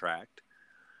contract.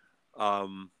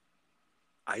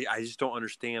 I just don't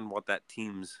understand what that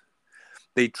team's.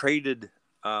 They traded.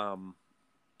 Who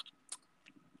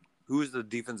was the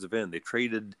defensive end? They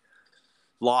traded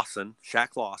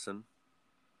Shaq Lawson.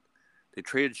 They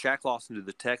traded Shaq Lawson to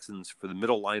the Texans for the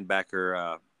middle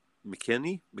linebacker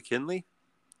McKinley,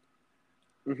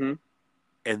 mm-hmm.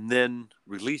 and then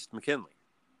released McKinley.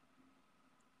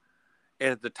 And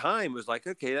at the time, it was like,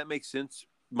 okay, that makes sense.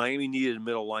 Miami needed a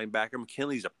middle linebacker.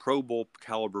 McKinley's a Pro Bowl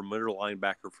caliber middle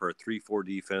linebacker for a 3-4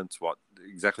 defense.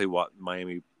 Exactly what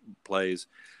Miami plays.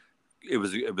 It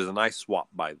was a nice swap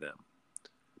by them.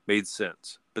 Made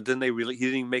sense. But then he didn't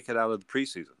even make it out of the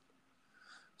preseason.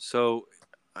 So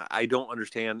I don't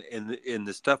understand. In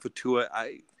the stuff with Tua,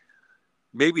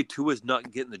 maybe Tua's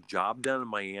not getting the job done in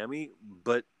Miami,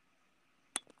 but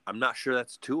I'm not sure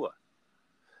that's Tua.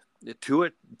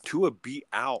 Tua beat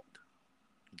out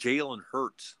Jalen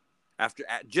Hurts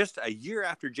just a year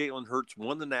after Jalen Hurts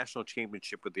won the national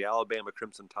championship with the Alabama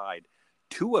Crimson Tide.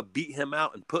 Tua beat him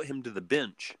out and put him to the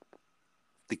bench.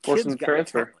 The kid's got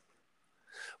transfer. talent.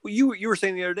 Well, you were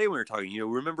saying the other day when we were talking,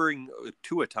 remembering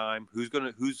Tua time, who's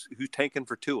tanking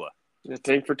for Tua? Yeah,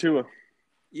 tank for Tua.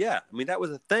 Yeah, I mean that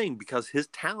was a thing because his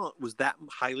talent was that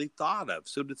highly thought of.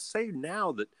 So to say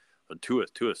now that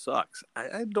Tua sucks,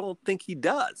 I don't think he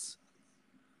does.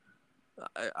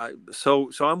 So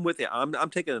I'm with you. I'm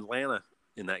taking Atlanta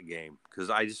in that game because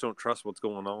I just don't trust what's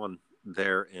going on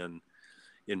there in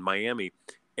Miami.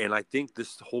 And I think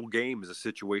this whole game is a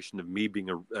situation of me being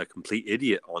a complete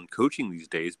idiot on coaching these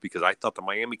days because I thought the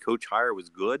Miami coach hire was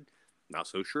good. Not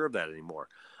so sure of that anymore.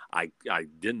 I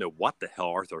didn't know what the hell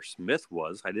Arthur Smith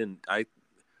was. I didn't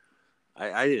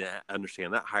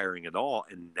understand that hiring at all.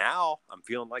 And now I'm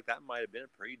feeling like that might have been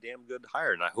a pretty damn good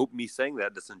hire. And I hope me saying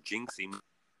that doesn't jinx him.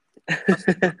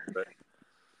 But,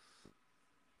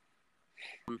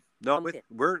 no,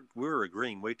 we're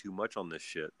agreeing way too much on this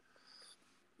shit.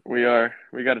 We are.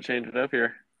 We got to change it up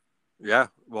here. Yeah.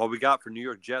 Well, we got for New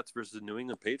York Jets versus New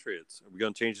England Patriots. Are we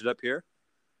going to change it up here?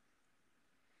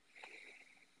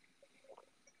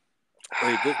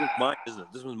 Wait, this one's mine, isn't it?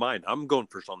 This one's mine. I'm going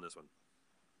first on this one.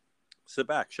 Sit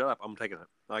back. Shut up. I'm taking it.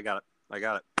 I got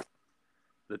it.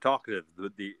 The talkative,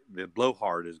 the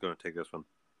blowhard is going to take this one.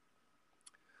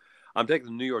 I'm taking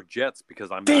the New York Jets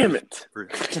because I'm. Damn it!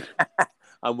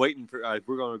 I'm waiting for.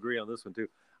 We're going to agree on this one too.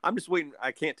 I'm just waiting.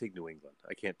 I can't take New England.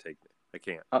 I can't take it. I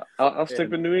can't. I'll stick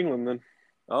with New England then.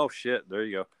 Oh shit! There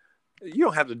you go. You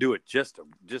don't have to do it just to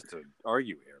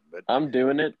argue here, but I'm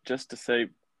doing it just to say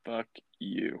fuck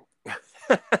you.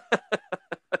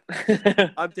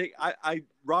 I'm taking.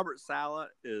 Robert Saleh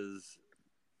is.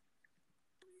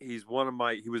 He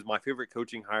was my favorite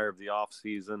coaching hire of the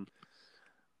offseason.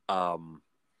 I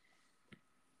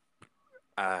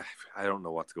don't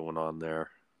know what's going on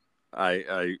there.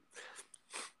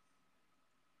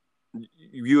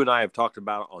 You and I have talked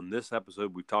about it on this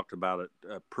episode. We've talked about it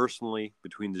personally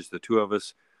between just the two of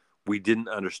us. We didn't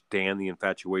understand the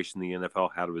infatuation the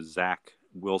NFL had with Zach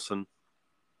Wilson.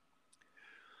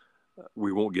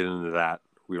 We won't get into that.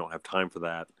 We don't have time for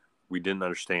that. We didn't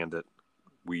understand it.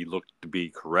 We looked to be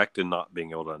correct in not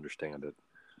being able to understand it.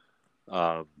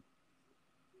 I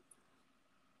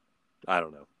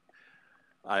don't know.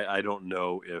 I don't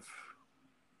know if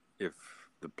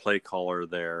the play caller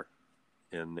there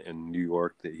in New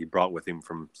York that he brought with him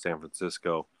from San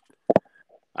Francisco,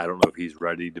 I don't know if he's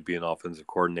ready to be an offensive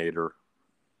coordinator.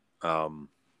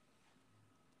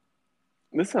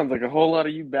 This sounds like a whole lot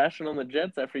of you bashing on the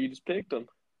Jets after you just picked them.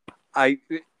 My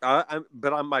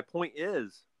point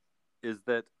is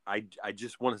that I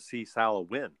just want to see Saleh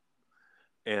win,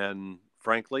 and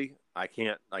frankly, I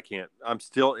can't.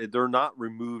 They're not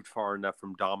removed far enough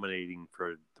from dominating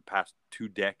for the past 2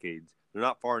 decades. They're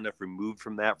not far enough removed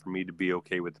from that for me to be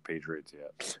okay with the Patriots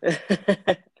yet.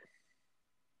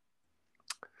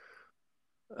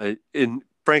 And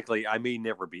frankly, I may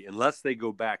never be unless they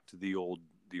go back to the old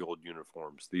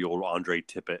uniforms, the old Andre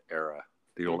Tippett era,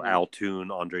 the old Al Toon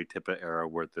Andre Tippett era,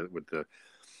 with the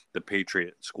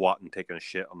Patriot squatting, taking a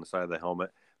shit on the side of the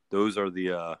helmet. Those are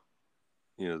the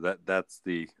that's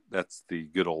the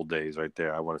good old days right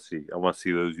there. I want to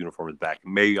see those uniforms back.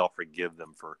 Maybe I'll forgive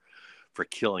them for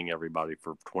killing everybody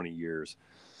for 20 years.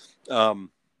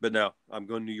 But no, I'm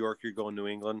going New York. You're going New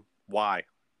England. Why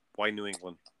New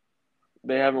England?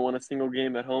 They haven't won a single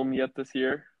game at home yet this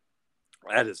year.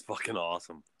 That is fucking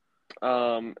awesome.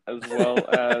 As well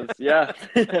as yeah,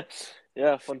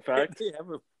 fun fact.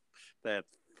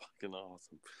 That's fucking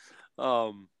awesome.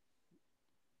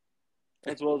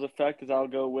 As well as a fact is I'll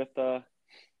go with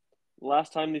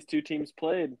last time these two teams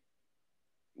played,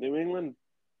 New England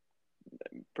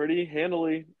pretty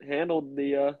handily handled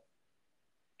the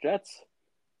Jets.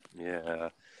 Yeah,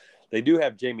 they do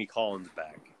have Jamie Collins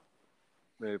back.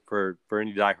 For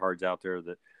any diehards out there,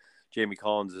 that Jamie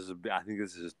Collins I think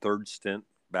this is his 3rd stint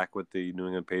back with the New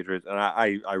England Patriots, and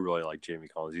I really like Jamie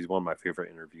Collins. He's one of my favorite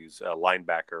interviews.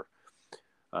 Linebacker,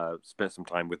 spent some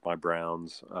time with my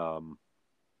Browns,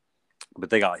 but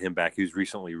they got him back. He was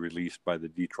recently released by the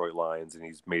Detroit Lions, and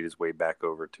he's made his way back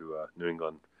over to New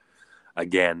England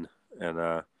again,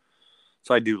 and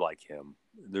so I do like him.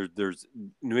 There's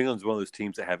New England's one of those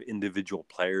teams that have individual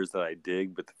players that I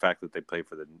dig, but the fact that they play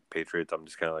for the Patriots, I'm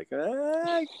just kind of like,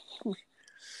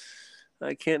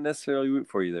 I can't necessarily root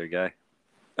for you there, guy.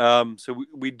 So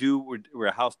we're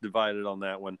a house divided on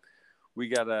that one. We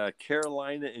got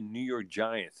Carolina and New York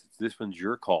Giants. This one's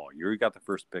your call. You got the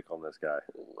first pick on this guy.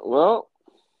 Well,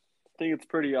 I think it's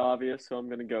pretty obvious, so I'm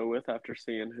going to go with after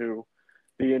seeing who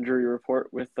the injury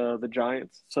report with the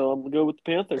Giants. So I'm going to go with the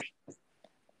Panthers.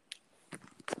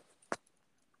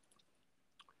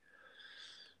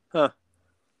 Huh.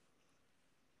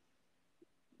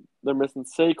 They're missing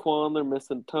Saquon. They're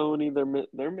missing Tony. They're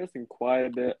missing quite a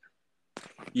bit.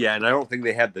 Yeah, and I don't think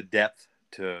they have the depth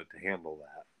to handle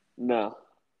that. No.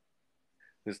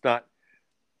 It's not.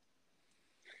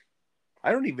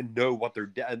 I don't even know what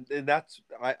they're and that's.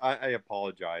 I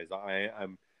apologize.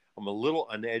 I'm a little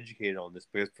uneducated on this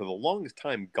because for the longest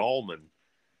time, Gallman,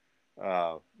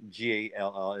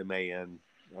 Gallman.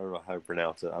 I don't know how to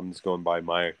pronounce it. I'm just going by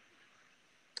my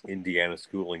Indiana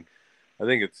schooling. I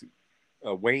think it's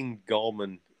Wayne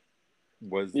Gallman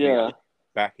was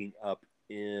backing up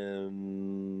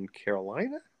in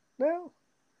Carolina now.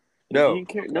 No, he's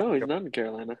not in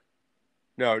Carolina.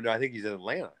 No, I think he's in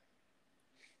Atlanta.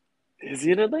 Is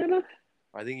he in Atlanta?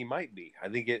 I think he might be. I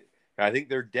think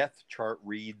their depth chart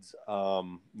reads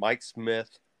Mike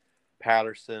Smith,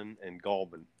 Patterson, and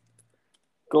Gallman.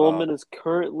 Gallman is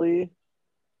currently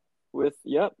with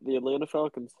the Atlanta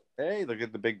Falcons. Hey, look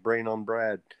at the big brain on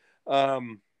Brad.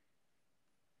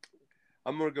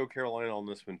 I'm going to go Carolina on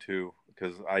this one too,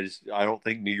 because I don't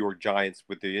think New York Giants,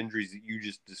 with the injuries that you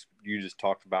just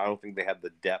talked about, I don't think they have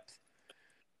the depth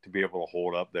to be able to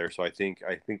hold up there. So I think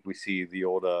we see the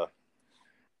old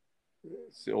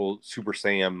Super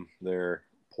Sam there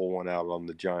pull one out on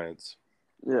the Giants.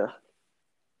 Yeah.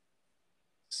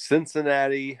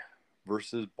 Cincinnati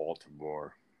versus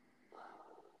Baltimore.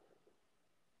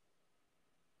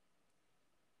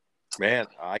 Man,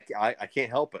 I can't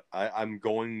help it. I'm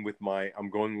going with my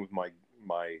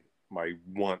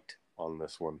want on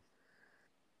this one.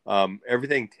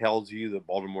 Everything tells you that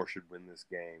Baltimore should win this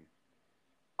game.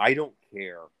 I don't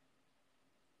care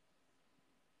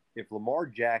if Lamar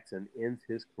Jackson ends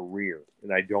his career,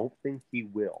 and I don't think he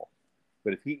will,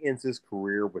 but if he ends his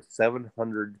career with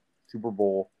 700 Super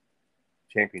Bowl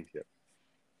championships,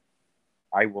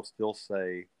 I will still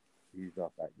say he's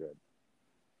not that good.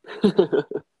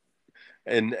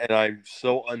 And I'm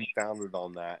so unfounded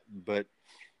on that. But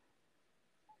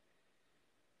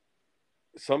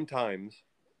sometimes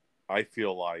I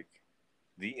feel like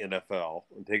the NFL,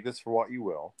 and take this for what you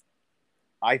will,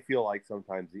 I feel like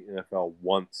sometimes the NFL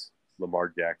wants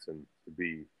Lamar Jackson to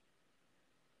be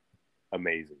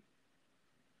amazing.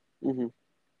 Mm-hmm.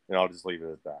 And I'll just leave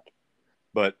it at that.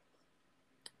 But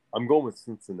I'm going with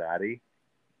Cincinnati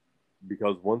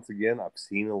because, once again, I've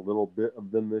seen a little bit of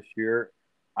them this year.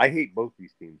 I hate both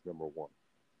these teams, number one.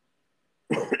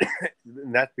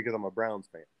 And that's because I'm a Browns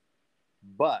fan.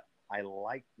 But I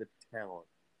like the talent.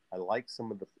 I like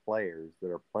some of the players that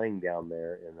are playing down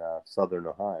there in Southern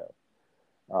Ohio.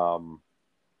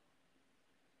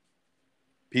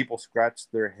 People scratch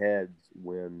their heads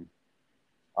when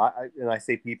I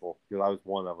say people because I was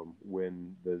one of them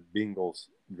when the Bengals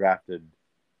drafted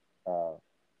the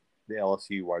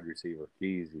LSU wide receiver.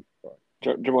 Easy.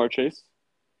 Ja'Marr Chase?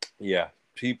 Yeah.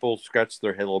 People scratched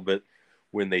their head a little bit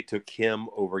when they took him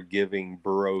over giving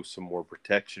Burrow some more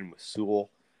protection with Sewell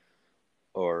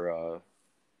or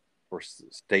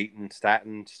Staten,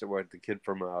 what the kid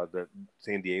from that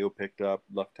San Diego picked up,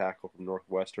 left tackle from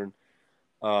Northwestern.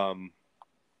 Or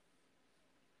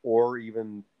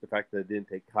even the fact that they didn't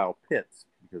take Kyle Pitts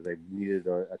because they needed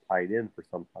a tight end for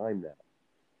some time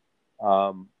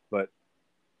now. But,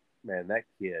 man, that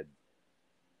kid,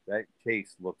 that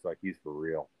Chase looks like he's for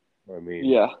real. I mean,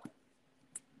 yeah,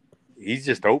 he's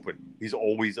just open. He's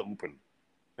always open.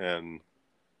 And,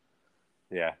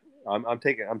 yeah, I'm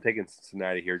taking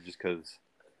Cincinnati here just because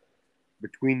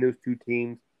between those two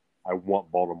teams, I want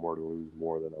Baltimore to lose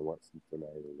more than I want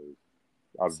Cincinnati to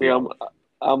lose. See, I'm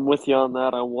with you on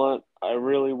that. I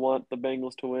really want the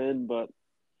Bengals to win, but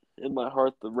in my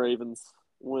heart, the Ravens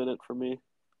win it for me.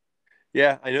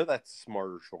 Yeah, I know that's a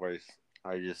smarter choice.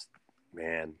 I just,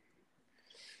 man,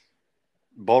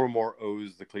 Baltimore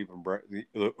owes the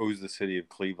city of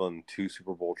Cleveland 2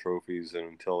 Super Bowl trophies, and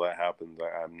until that happens,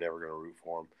 I'm never going to root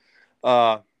for them.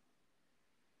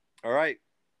 All right,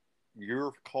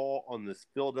 your call on this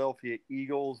Philadelphia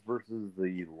Eagles versus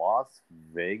the Las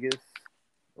Vegas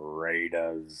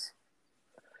Raiders.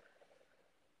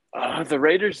 The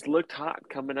Raiders looked hot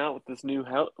coming out with this new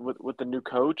with the new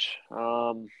coach,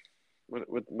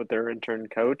 with their intern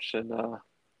coach, and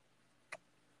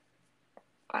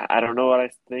I don't know what I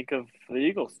think of the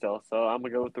Eagles still, so I'm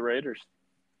gonna go with the Raiders.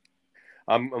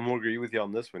 I'm gonna agree with you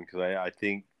on this one because I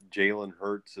think Jalen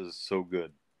Hurts is so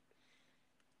good,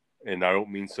 and I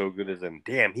don't mean so good as in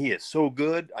damn he is so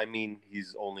good. I mean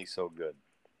he's only so good.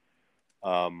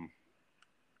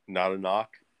 Not a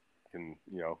knock, and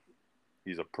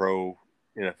he's a pro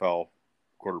NFL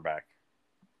quarterback.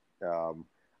 I'm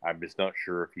just not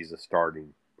sure if he's a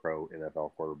starting pro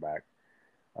NFL quarterback,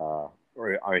 or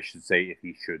I should say if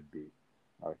he should be.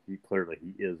 He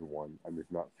is one. I'm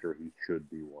just not sure he should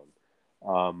be one.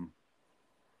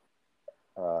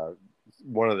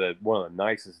 One of the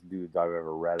nicest dudes I've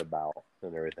ever read about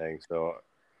and everything. So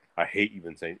I hate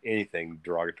even saying anything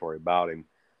derogatory about him,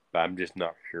 but I'm just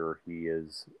not sure he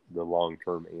is the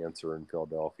long-term answer in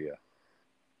Philadelphia.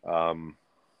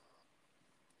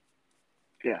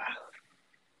 Yeah.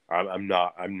 I'm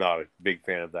not a big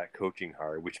fan of that coaching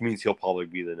hire, which means he'll probably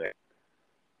be the next.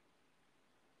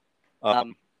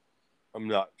 I'm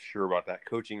not sure about that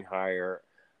coaching hire.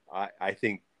 I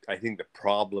think the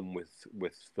problem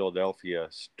with Philadelphia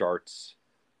starts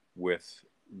with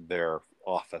their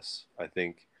office. I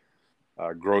think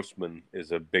Grossman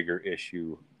is a bigger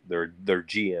issue. Their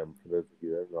GM, for those of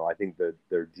you that don't know, I think that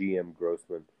their GM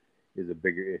Grossman is a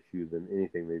bigger issue than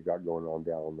anything they've got going on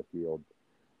down on the field.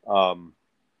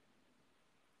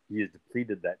 He has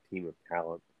depleted that team of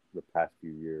talent the past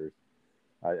few years.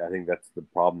 I think that's the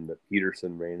problem that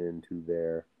Peterson ran into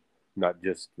there. Not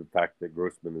just the fact that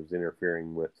Grossman was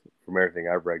interfering with, from everything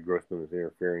I've read, Grossman was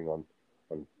interfering on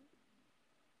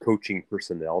coaching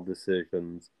personnel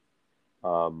decisions.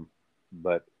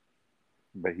 But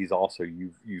he's also,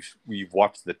 you've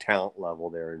watched the talent level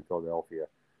there in Philadelphia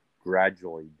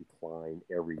gradually decline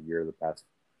every year the past.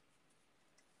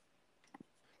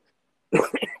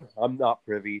 I'm not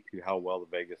privy to how well the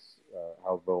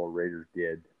Raiders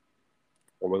did.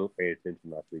 I wasn't paying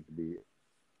attention last week to be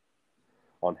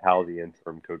on how the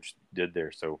interim coach did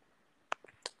there. So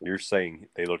you're saying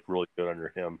they looked really good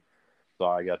under him. So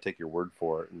I got to take your word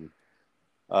for it. And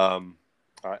I'm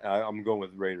going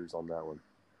with Raiders on that one.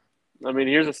 I mean,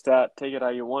 here's a stat. Take it how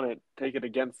you want it. Take it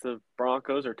against the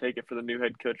Broncos or take it for the new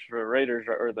head coach for the Raiders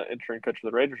or the interim coach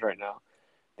for the Raiders right now.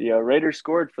 The Raiders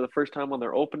scored for the first time on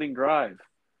their opening drive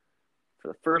for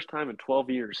the first time in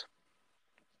 12 years.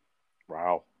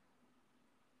 Wow.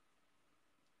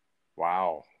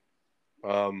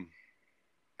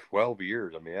 12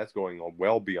 years. I mean, that's going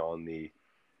well beyond the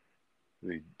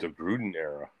Gruden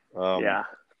era. Yeah.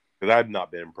 Because I've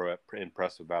not been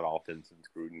impressed with that offense since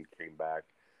Gruden came back.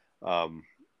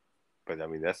 But I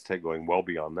mean, that's going well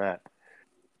beyond that.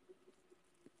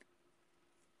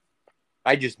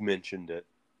 I just mentioned it,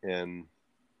 and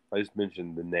I just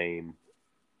mentioned the name.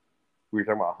 We were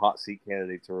talking about hot seat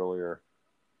candidates earlier.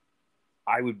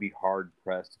 I would be hard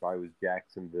pressed if I was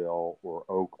Jacksonville or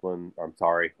Oakland. I'm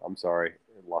sorry,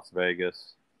 Las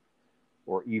Vegas,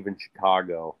 or even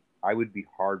Chicago. I would be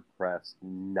hard pressed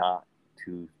not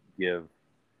to give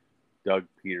Doug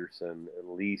Peterson at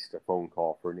least a phone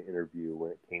call for an interview when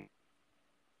it came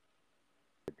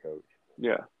to the coach.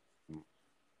 Yeah.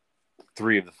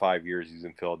 3 of the 5 years he's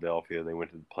in Philadelphia, they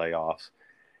went to the playoffs,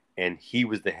 and he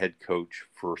was the head coach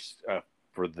for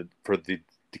the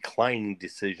declining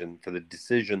decision, for the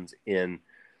decisions in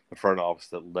the front office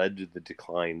that led to the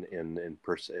decline in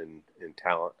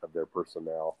talent of their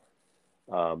personnel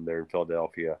there in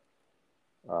Philadelphia.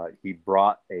 He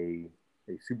brought a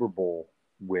Super Bowl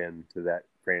win to that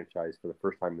franchise for the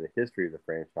first time in the history of the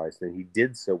franchise, and he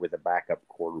did so with a backup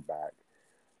quarterback.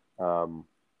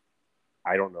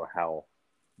 I don't know how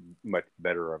much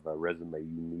better of a resume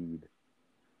you need.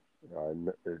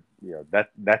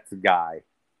 That's the guy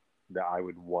that I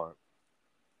would want.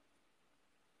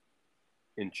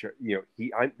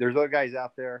 There's other guys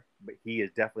out there, but he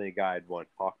is definitely a guy I'd want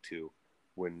to talk to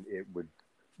when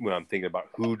I'm thinking about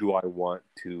who do I want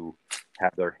to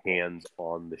have their hands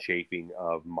on the shaping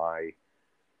of my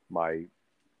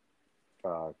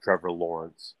Trevor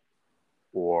Lawrence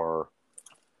or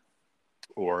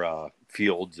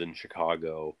Fields in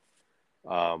Chicago.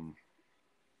 Yeah.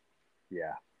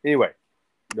 Anyway,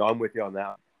 no, I'm with you on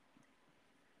that.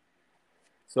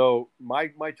 So my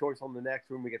choice on the next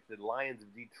one, we get the Lions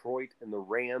of Detroit and the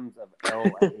Rams of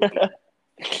LA.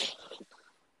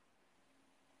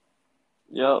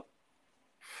 Yep.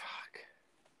 Fuck.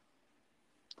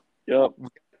 Yep.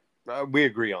 We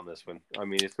agree on this one. I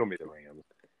mean, it's going to be the Rams.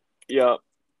 Yep.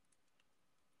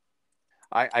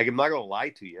 I'm not going to lie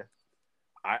to you.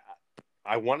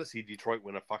 I want to see Detroit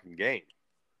win a fucking game.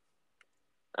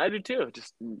 I do too,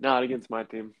 just not against my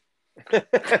team.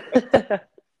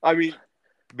 I mean,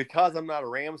 because I'm not a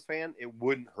Rams fan, it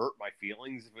wouldn't hurt my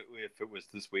feelings if it was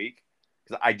this week.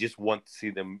 Because I just want to see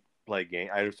them play a game.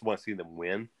 I just want to see them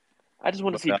win. I just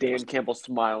want to see Dan Campbell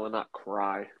smile and not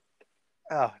cry.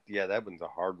 Oh, yeah, that one's a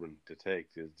hard one to take.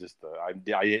 It's just I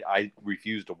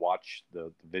refuse to watch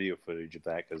the video footage of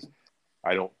that because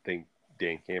I don't think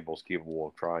Dan Campbell's capable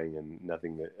of crying and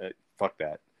nothing that fuck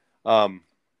that.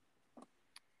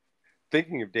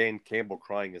 Thinking of Dan Campbell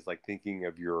crying is like thinking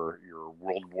of your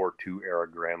World War II era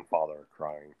grandfather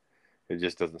crying. It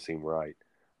just doesn't seem right.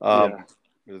 It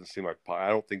doesn't seem like, I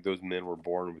don't think those men were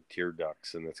born with tear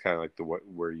ducts, and that's kind of like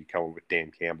where you come with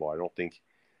Dan Campbell. I don't think.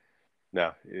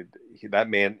 No, that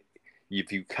man,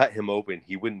 if you cut him open,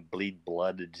 he wouldn't bleed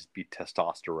blood. It'd just be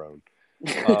testosterone.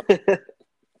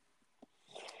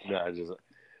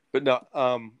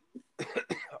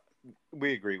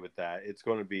 We agree with that. It's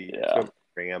going to be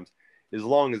Rams. As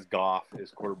long as Goff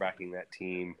is quarterbacking that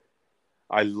team.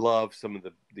 I love some of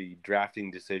the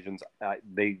drafting decisions. I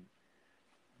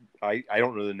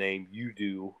don't know the name. You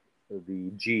do.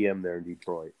 The GM there in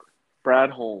Detroit. Brad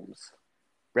Holmes.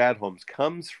 Brad Holmes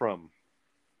comes from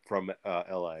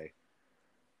LA.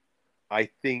 I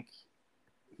think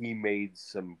he made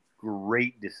some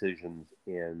great decisions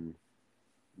in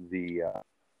the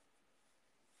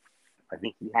I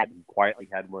think he quietly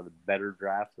had one of the better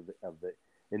drafts of the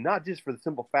and not just for the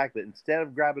simple fact that instead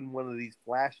of grabbing one of these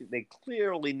flashy, they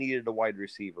clearly needed a wide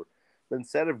receiver. But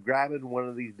instead of grabbing one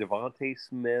of these Devontae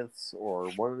Smiths or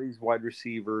one of these wide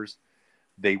receivers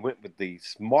they went with the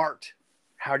smart.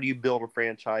 How do you build a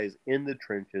franchise in the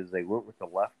trenches? They went with the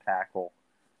left tackle.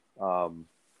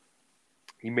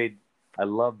 He made. I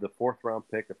love the 4th round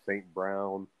pick of St.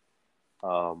 Brown.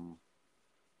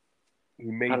 He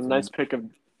made Had a nice pick of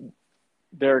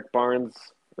Derek Barnes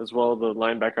as well, the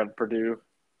linebacker at Purdue.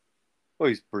 Oh,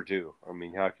 he's Purdue. I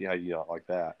mean, how do you not like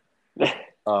that?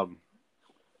 But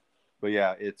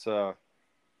yeah, it's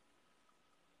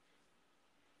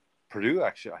Purdue.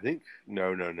 Actually, I think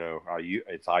no.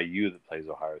 It's IU that plays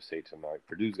Ohio State tonight.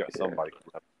 Purdue's got somebody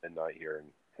coming up at midnight here.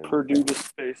 Purdue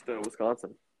just faced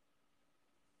Wisconsin.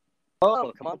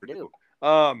 Oh, come on, Purdue.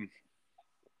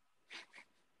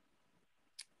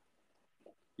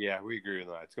 Yeah, we agree on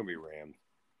that. It's gonna be Rams.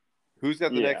 Who's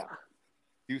got the next?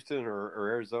 Houston or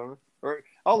Arizona? Or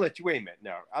I'll let you. Wait a minute.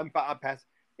 No, I'm past.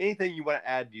 Anything you want to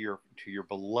add to your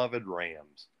beloved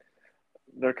Rams?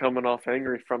 They're coming off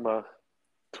angry from a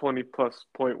 20-plus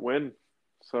point win,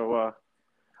 so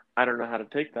I don't know how to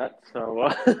take that.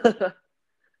 So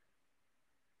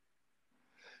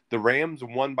the Rams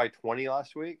won by 20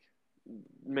 last week.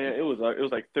 Man, it was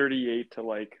like 38 to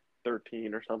like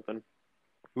 13 or something.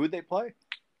 Who would they play?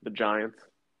 The Giants.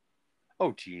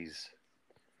 Oh, geez.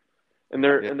 And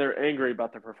they're angry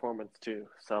about their performance too.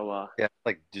 So yeah,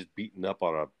 like just beating up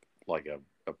on a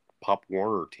Pop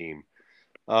Warner team.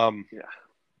 Yeah,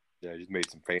 just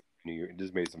made some fans in New York.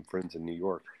 Just made some friends in New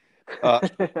York. That's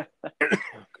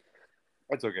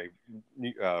okay.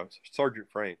 Sergeant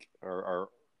Frank, our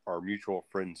mutual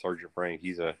friend Sergeant Frank,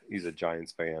 he's a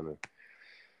Giants fan.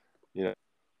 And,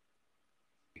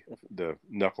 the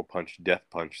knuckle punch, death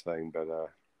punch thing, but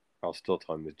I'll still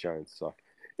tell him the Giants suck.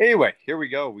 Anyway, here we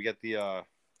go. We got the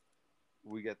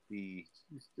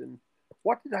Houston.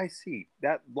 What did I see?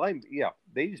 That line, yeah,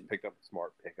 they just picked up a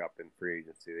smart pickup in free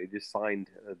agency. They just signed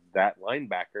that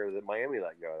linebacker that Miami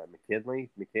let go. That McKinley.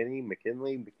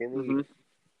 Mm-hmm.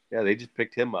 Yeah, they just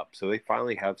picked him up. So they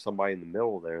finally have somebody in the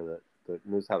middle there that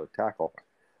knows how to tackle.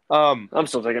 I'm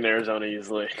still taking Arizona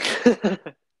easily.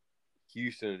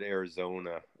 Houston at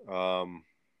Arizona.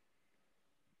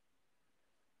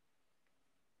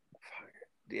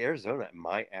 The Arizona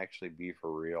might actually be for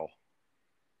real.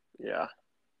 Yeah.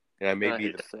 And I may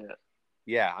be the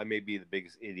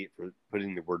biggest idiot for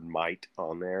putting the word might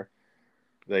on there.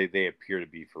 They appear to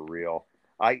be for real.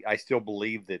 I still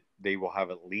believe that they will have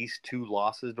at least 2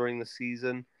 losses during the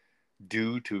season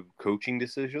due to coaching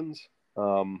decisions.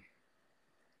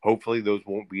 Hopefully those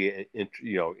won't be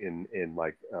in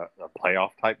like a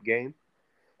playoff type game.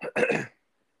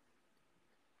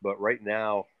 But right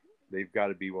now they've got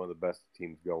to be one of the best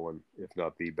teams going, if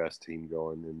not the best team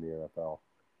going in the NFL.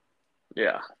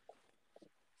 Yeah.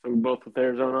 So we're both with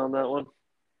Arizona on that one?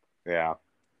 Yeah.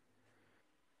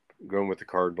 Going with the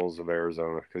Cardinals of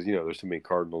Arizona because, there's so many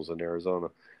Cardinals in Arizona.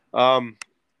 What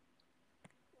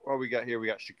we got here? We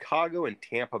got Chicago and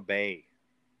Tampa Bay.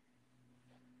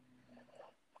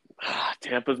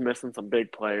 Tampa's missing some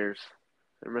big players.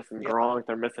 They're missing Gronk.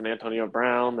 They're missing Antonio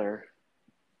Brown.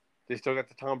 They still got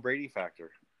the Tom Brady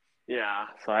factor. Yeah.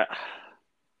 So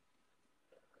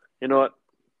you know what?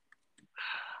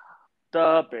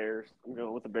 The Bears. I'm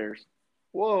going with the Bears.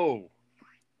 Whoa.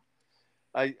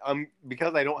 I'm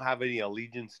because I don't have any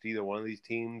allegiance to either one of these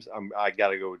teams. I got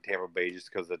to go with Tampa Bay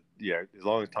just because as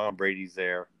long as Tom Brady's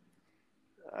there,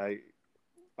 I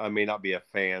may not be a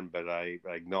fan, but I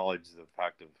acknowledge the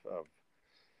fact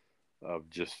of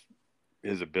just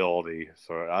his ability.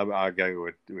 So I got to go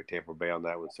with Tampa Bay on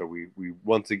that one. So we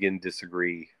once again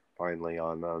disagree finally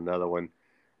on another one.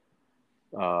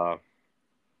 We're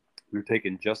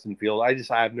taking Justin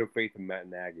Fields. I have no faith in Matt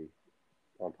Nagy.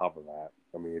 On top of that,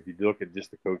 I mean, if you look at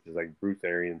just the coaches, like Bruce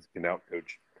Arians can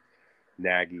outcoach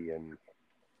Nagy in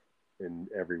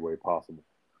every way possible.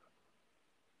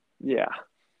 Yeah.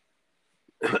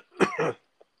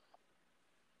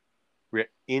 We're at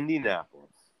Indianapolis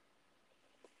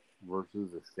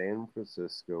versus the San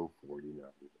Francisco 49ers.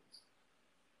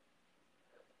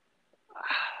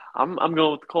 I'm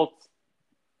going with the Colts.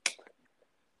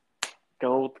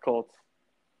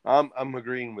 I'm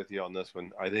agreeing with you on this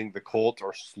one. I think the Colts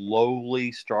are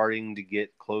slowly starting to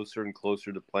get closer and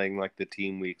closer to playing like the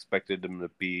team we expected them to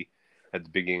be at the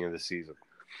beginning of the season.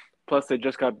 Plus, they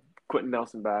just got Quentin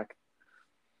Nelson back.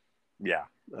 Yeah.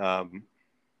 So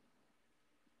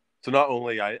not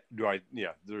only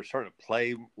they're starting to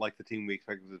play like the team we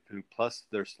expected them to. Plus,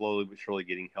 they're slowly but surely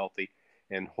getting healthy.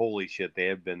 And holy shit,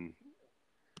 they've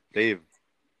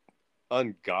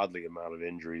ungodly amount of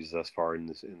injuries thus far in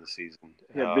the season.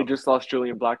 Yeah, they just lost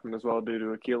Julian Blackmon as well due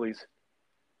to Achilles.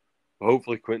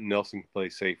 Hopefully, Quentin Nelson can play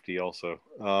safety also.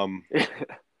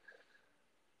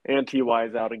 And T.Y.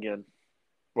 is out again.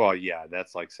 Well, yeah,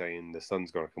 that's like saying the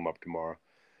sun's going to come up tomorrow.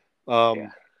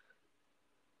 Yeah.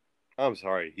 I'm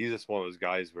sorry. He's just one of those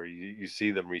guys where you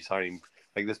see them re-signing.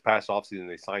 Like this past offseason,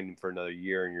 they signed him for another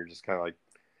year, and you're just kind of like,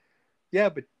 yeah,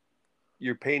 but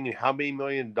you're paying him how many $1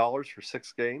 million for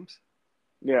 6 games?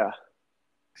 Yeah.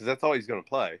 Because that's all he's going to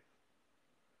play.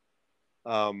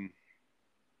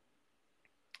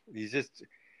 He's just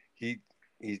he's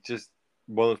just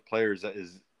one of those players that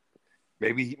is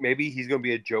maybe he's going to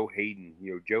be a Joe Hayden.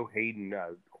 Joe Hayden,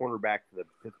 cornerback for the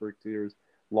Pittsburgh Steelers,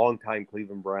 longtime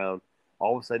Cleveland Brown.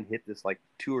 All of a sudden hit this like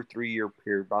 2 or 3 year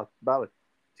period, about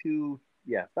 2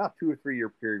 or 3 year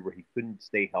period where he couldn't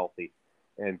stay healthy,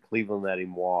 and Cleveland let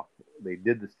him walk. They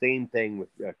did the same thing with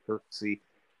Kirksey.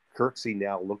 Kirksey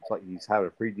now looks like he's having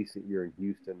a pretty decent year in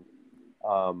Houston.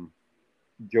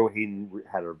 Joe Hayden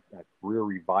had a career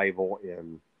revival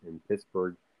in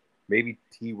Pittsburgh. Maybe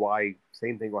Ty,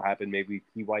 same thing will happen. Maybe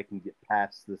Ty can get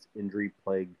past this injury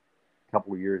plagued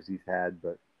couple of years he's had,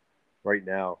 but right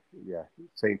now, yeah,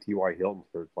 saying T.Y. Hilton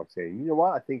starts like saying, you know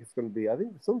what? I think the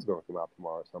sun's going to come out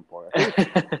tomorrow at some point. I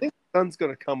think the sun's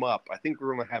going to come up. I think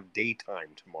we're going to have daytime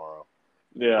tomorrow.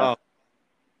 Yeah.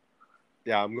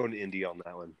 Yeah, I'm going to Indy on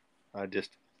that one. I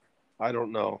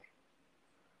don't know.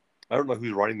 I don't know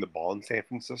who's running the ball in San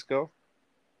Francisco.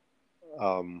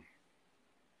 I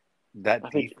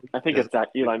think it's that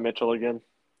Eli Mitchell again.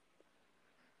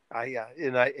 I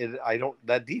don't.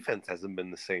 That defense hasn't been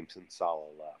the same since Salah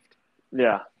left.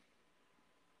 Yeah.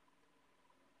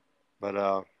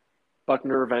 But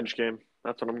Buckner revenge game.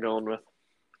 That's what I'm going with.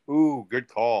 Ooh, good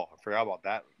call. I forgot about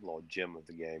that little gem of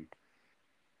the game.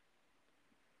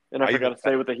 And I forgot to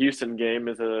say with the Houston game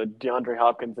is a DeAndre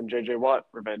Hopkins and J.J. Watt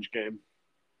revenge game.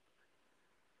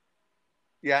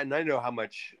 Yeah, and I know how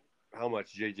much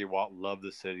J.J. Watt loved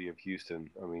the city of Houston.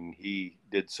 I mean, he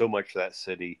did so much for that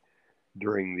city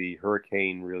during the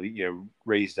hurricane. Really,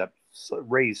 raised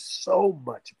so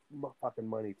much fucking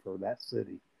money for that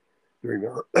city during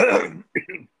the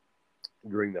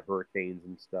during the hurricanes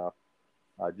and stuff.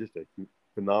 Just a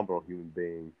phenomenal human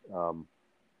being.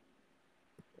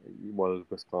 One of those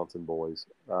Wisconsin boys.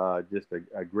 Just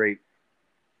a great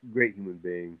human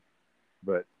being.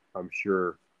 But I'm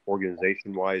sure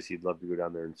organization-wise, he'd love to go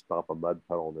down there and stomp a mud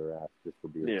puddle in their ass just for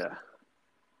being. Yeah.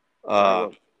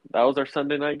 That was our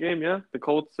Sunday night game, yeah? The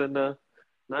Colts and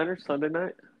Niners Sunday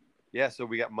night? Yeah, so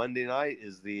we got Monday night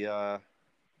is the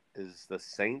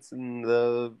Saints and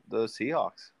the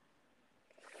Seahawks.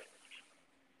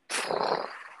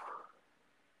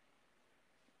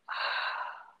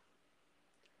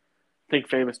 I think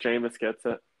famous Jameis gets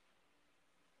it.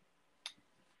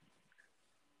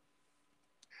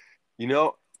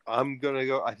 I'm going to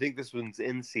go. I think this one's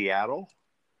in Seattle.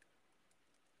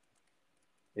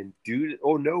 And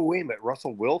oh no, wait a minute.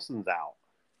 Russell Wilson's out.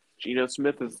 Geno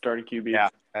Smith is starting QB. Yeah,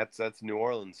 that's New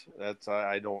Orleans.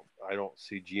 I don't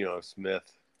see Geno Smith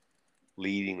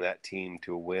leading that team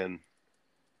to a win.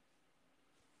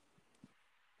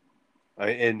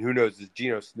 And who knows? Is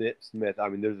Geno Smith? I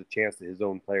mean, there's a chance that his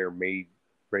own player may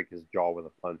break his jaw with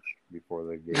a punch before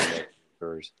the game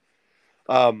occurs.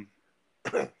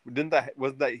 Wasn't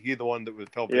that he the one that was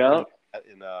fell victim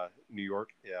in New York?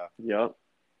 Yeah. Yep.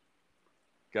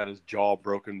 Got his jaw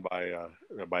broken by a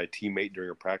teammate during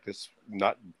a practice,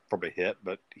 not from a hit,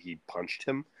 but he punched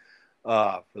him.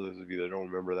 For those of you that don't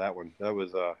remember that one, that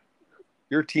was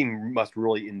your team must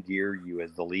really endear you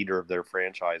as the leader of their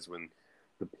franchise when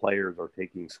the players are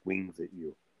taking swings at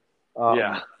you.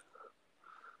 Yeah.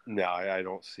 No, I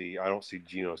don't see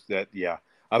Geno.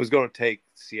 I was going to take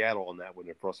Seattle on that one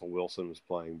if Russell Wilson was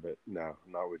playing, but no,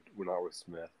 we're not with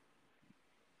Smith.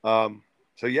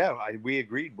 So yeah, we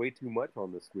agreed way too much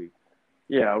on this week.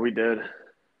 Yeah, we did.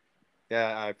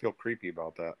 Yeah, I feel creepy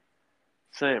about that.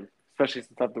 Same, especially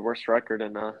since I have the worst record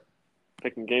in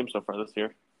picking games so far this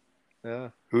year. Yeah,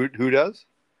 who does?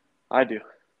 I do.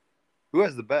 Who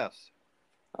has the best?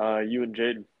 You and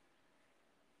Jaden.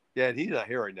 Yeah, and he's not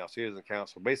here right now, so he doesn't count.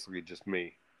 So basically, just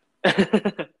me.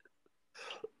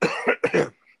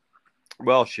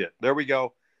 Well, shit. There we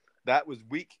go. That was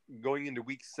going into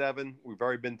week 7. We've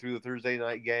already been through the Thursday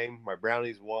night game. My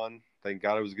Brownies won. Thank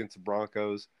God it was against the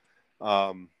Broncos. We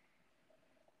got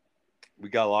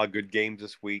a lot of good games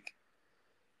this week.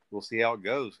 We'll see how it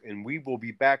goes. And we will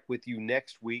be back with you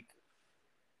next week.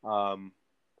 And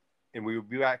we will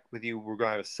be back with you. We're going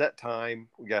to have a set time.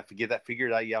 We got to get that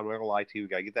figured out. Yeah, I'm not going to lie to you. We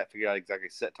got to get that figured out exactly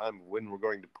set time of when we're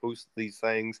going to post these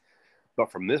things.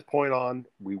 But from this point on,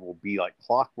 we will be like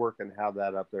clockwork and have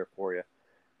that up there for you.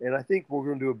 And I think we're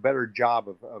going to do a better job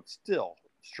of still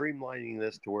streamlining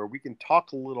this to where we can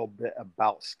talk a little bit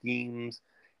about schemes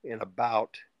and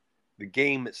about the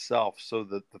game itself, so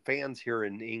that the fans here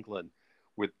in England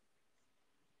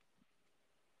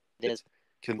Is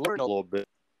can learn a little bit,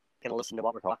 can listen to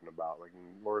what we're talking about, like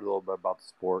learn a little bit about the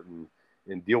sport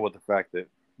and deal with the fact that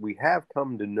we have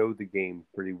come to know the game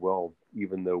pretty well,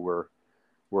 even though we're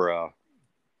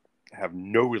have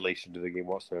no relation to the game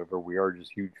whatsoever. We are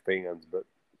just huge fans, but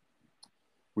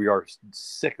we are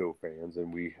sicko fans,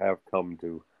 and we have come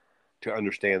to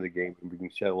understand the game, and we can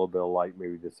shed a little bit of light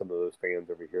maybe to some of those fans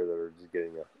over here that are just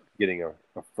getting a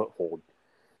foothold.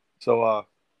 So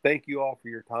thank you all for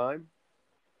your time,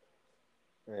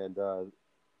 and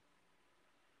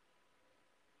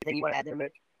anything you want to add there,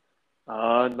 Mitch?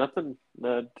 Nothing.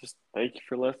 Just thank you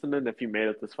for listening. If you made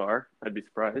it this far, I'd be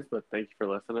surprised, but thank you for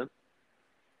listening.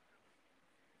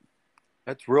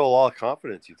 that's real, a lot of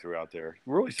confidence you threw out there.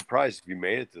 I'm really surprised if you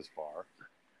made it this far.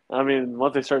 I mean,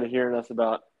 once they started hearing us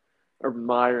about Urban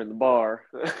Meyer and the bar.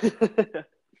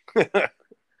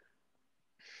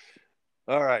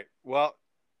 All right. Well,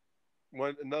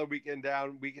 another weekend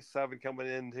down, week 7 coming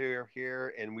in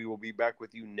here, and we will be back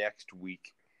with you next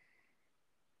week.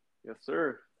 Yes,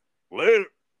 sir. Later.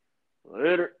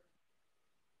 Later.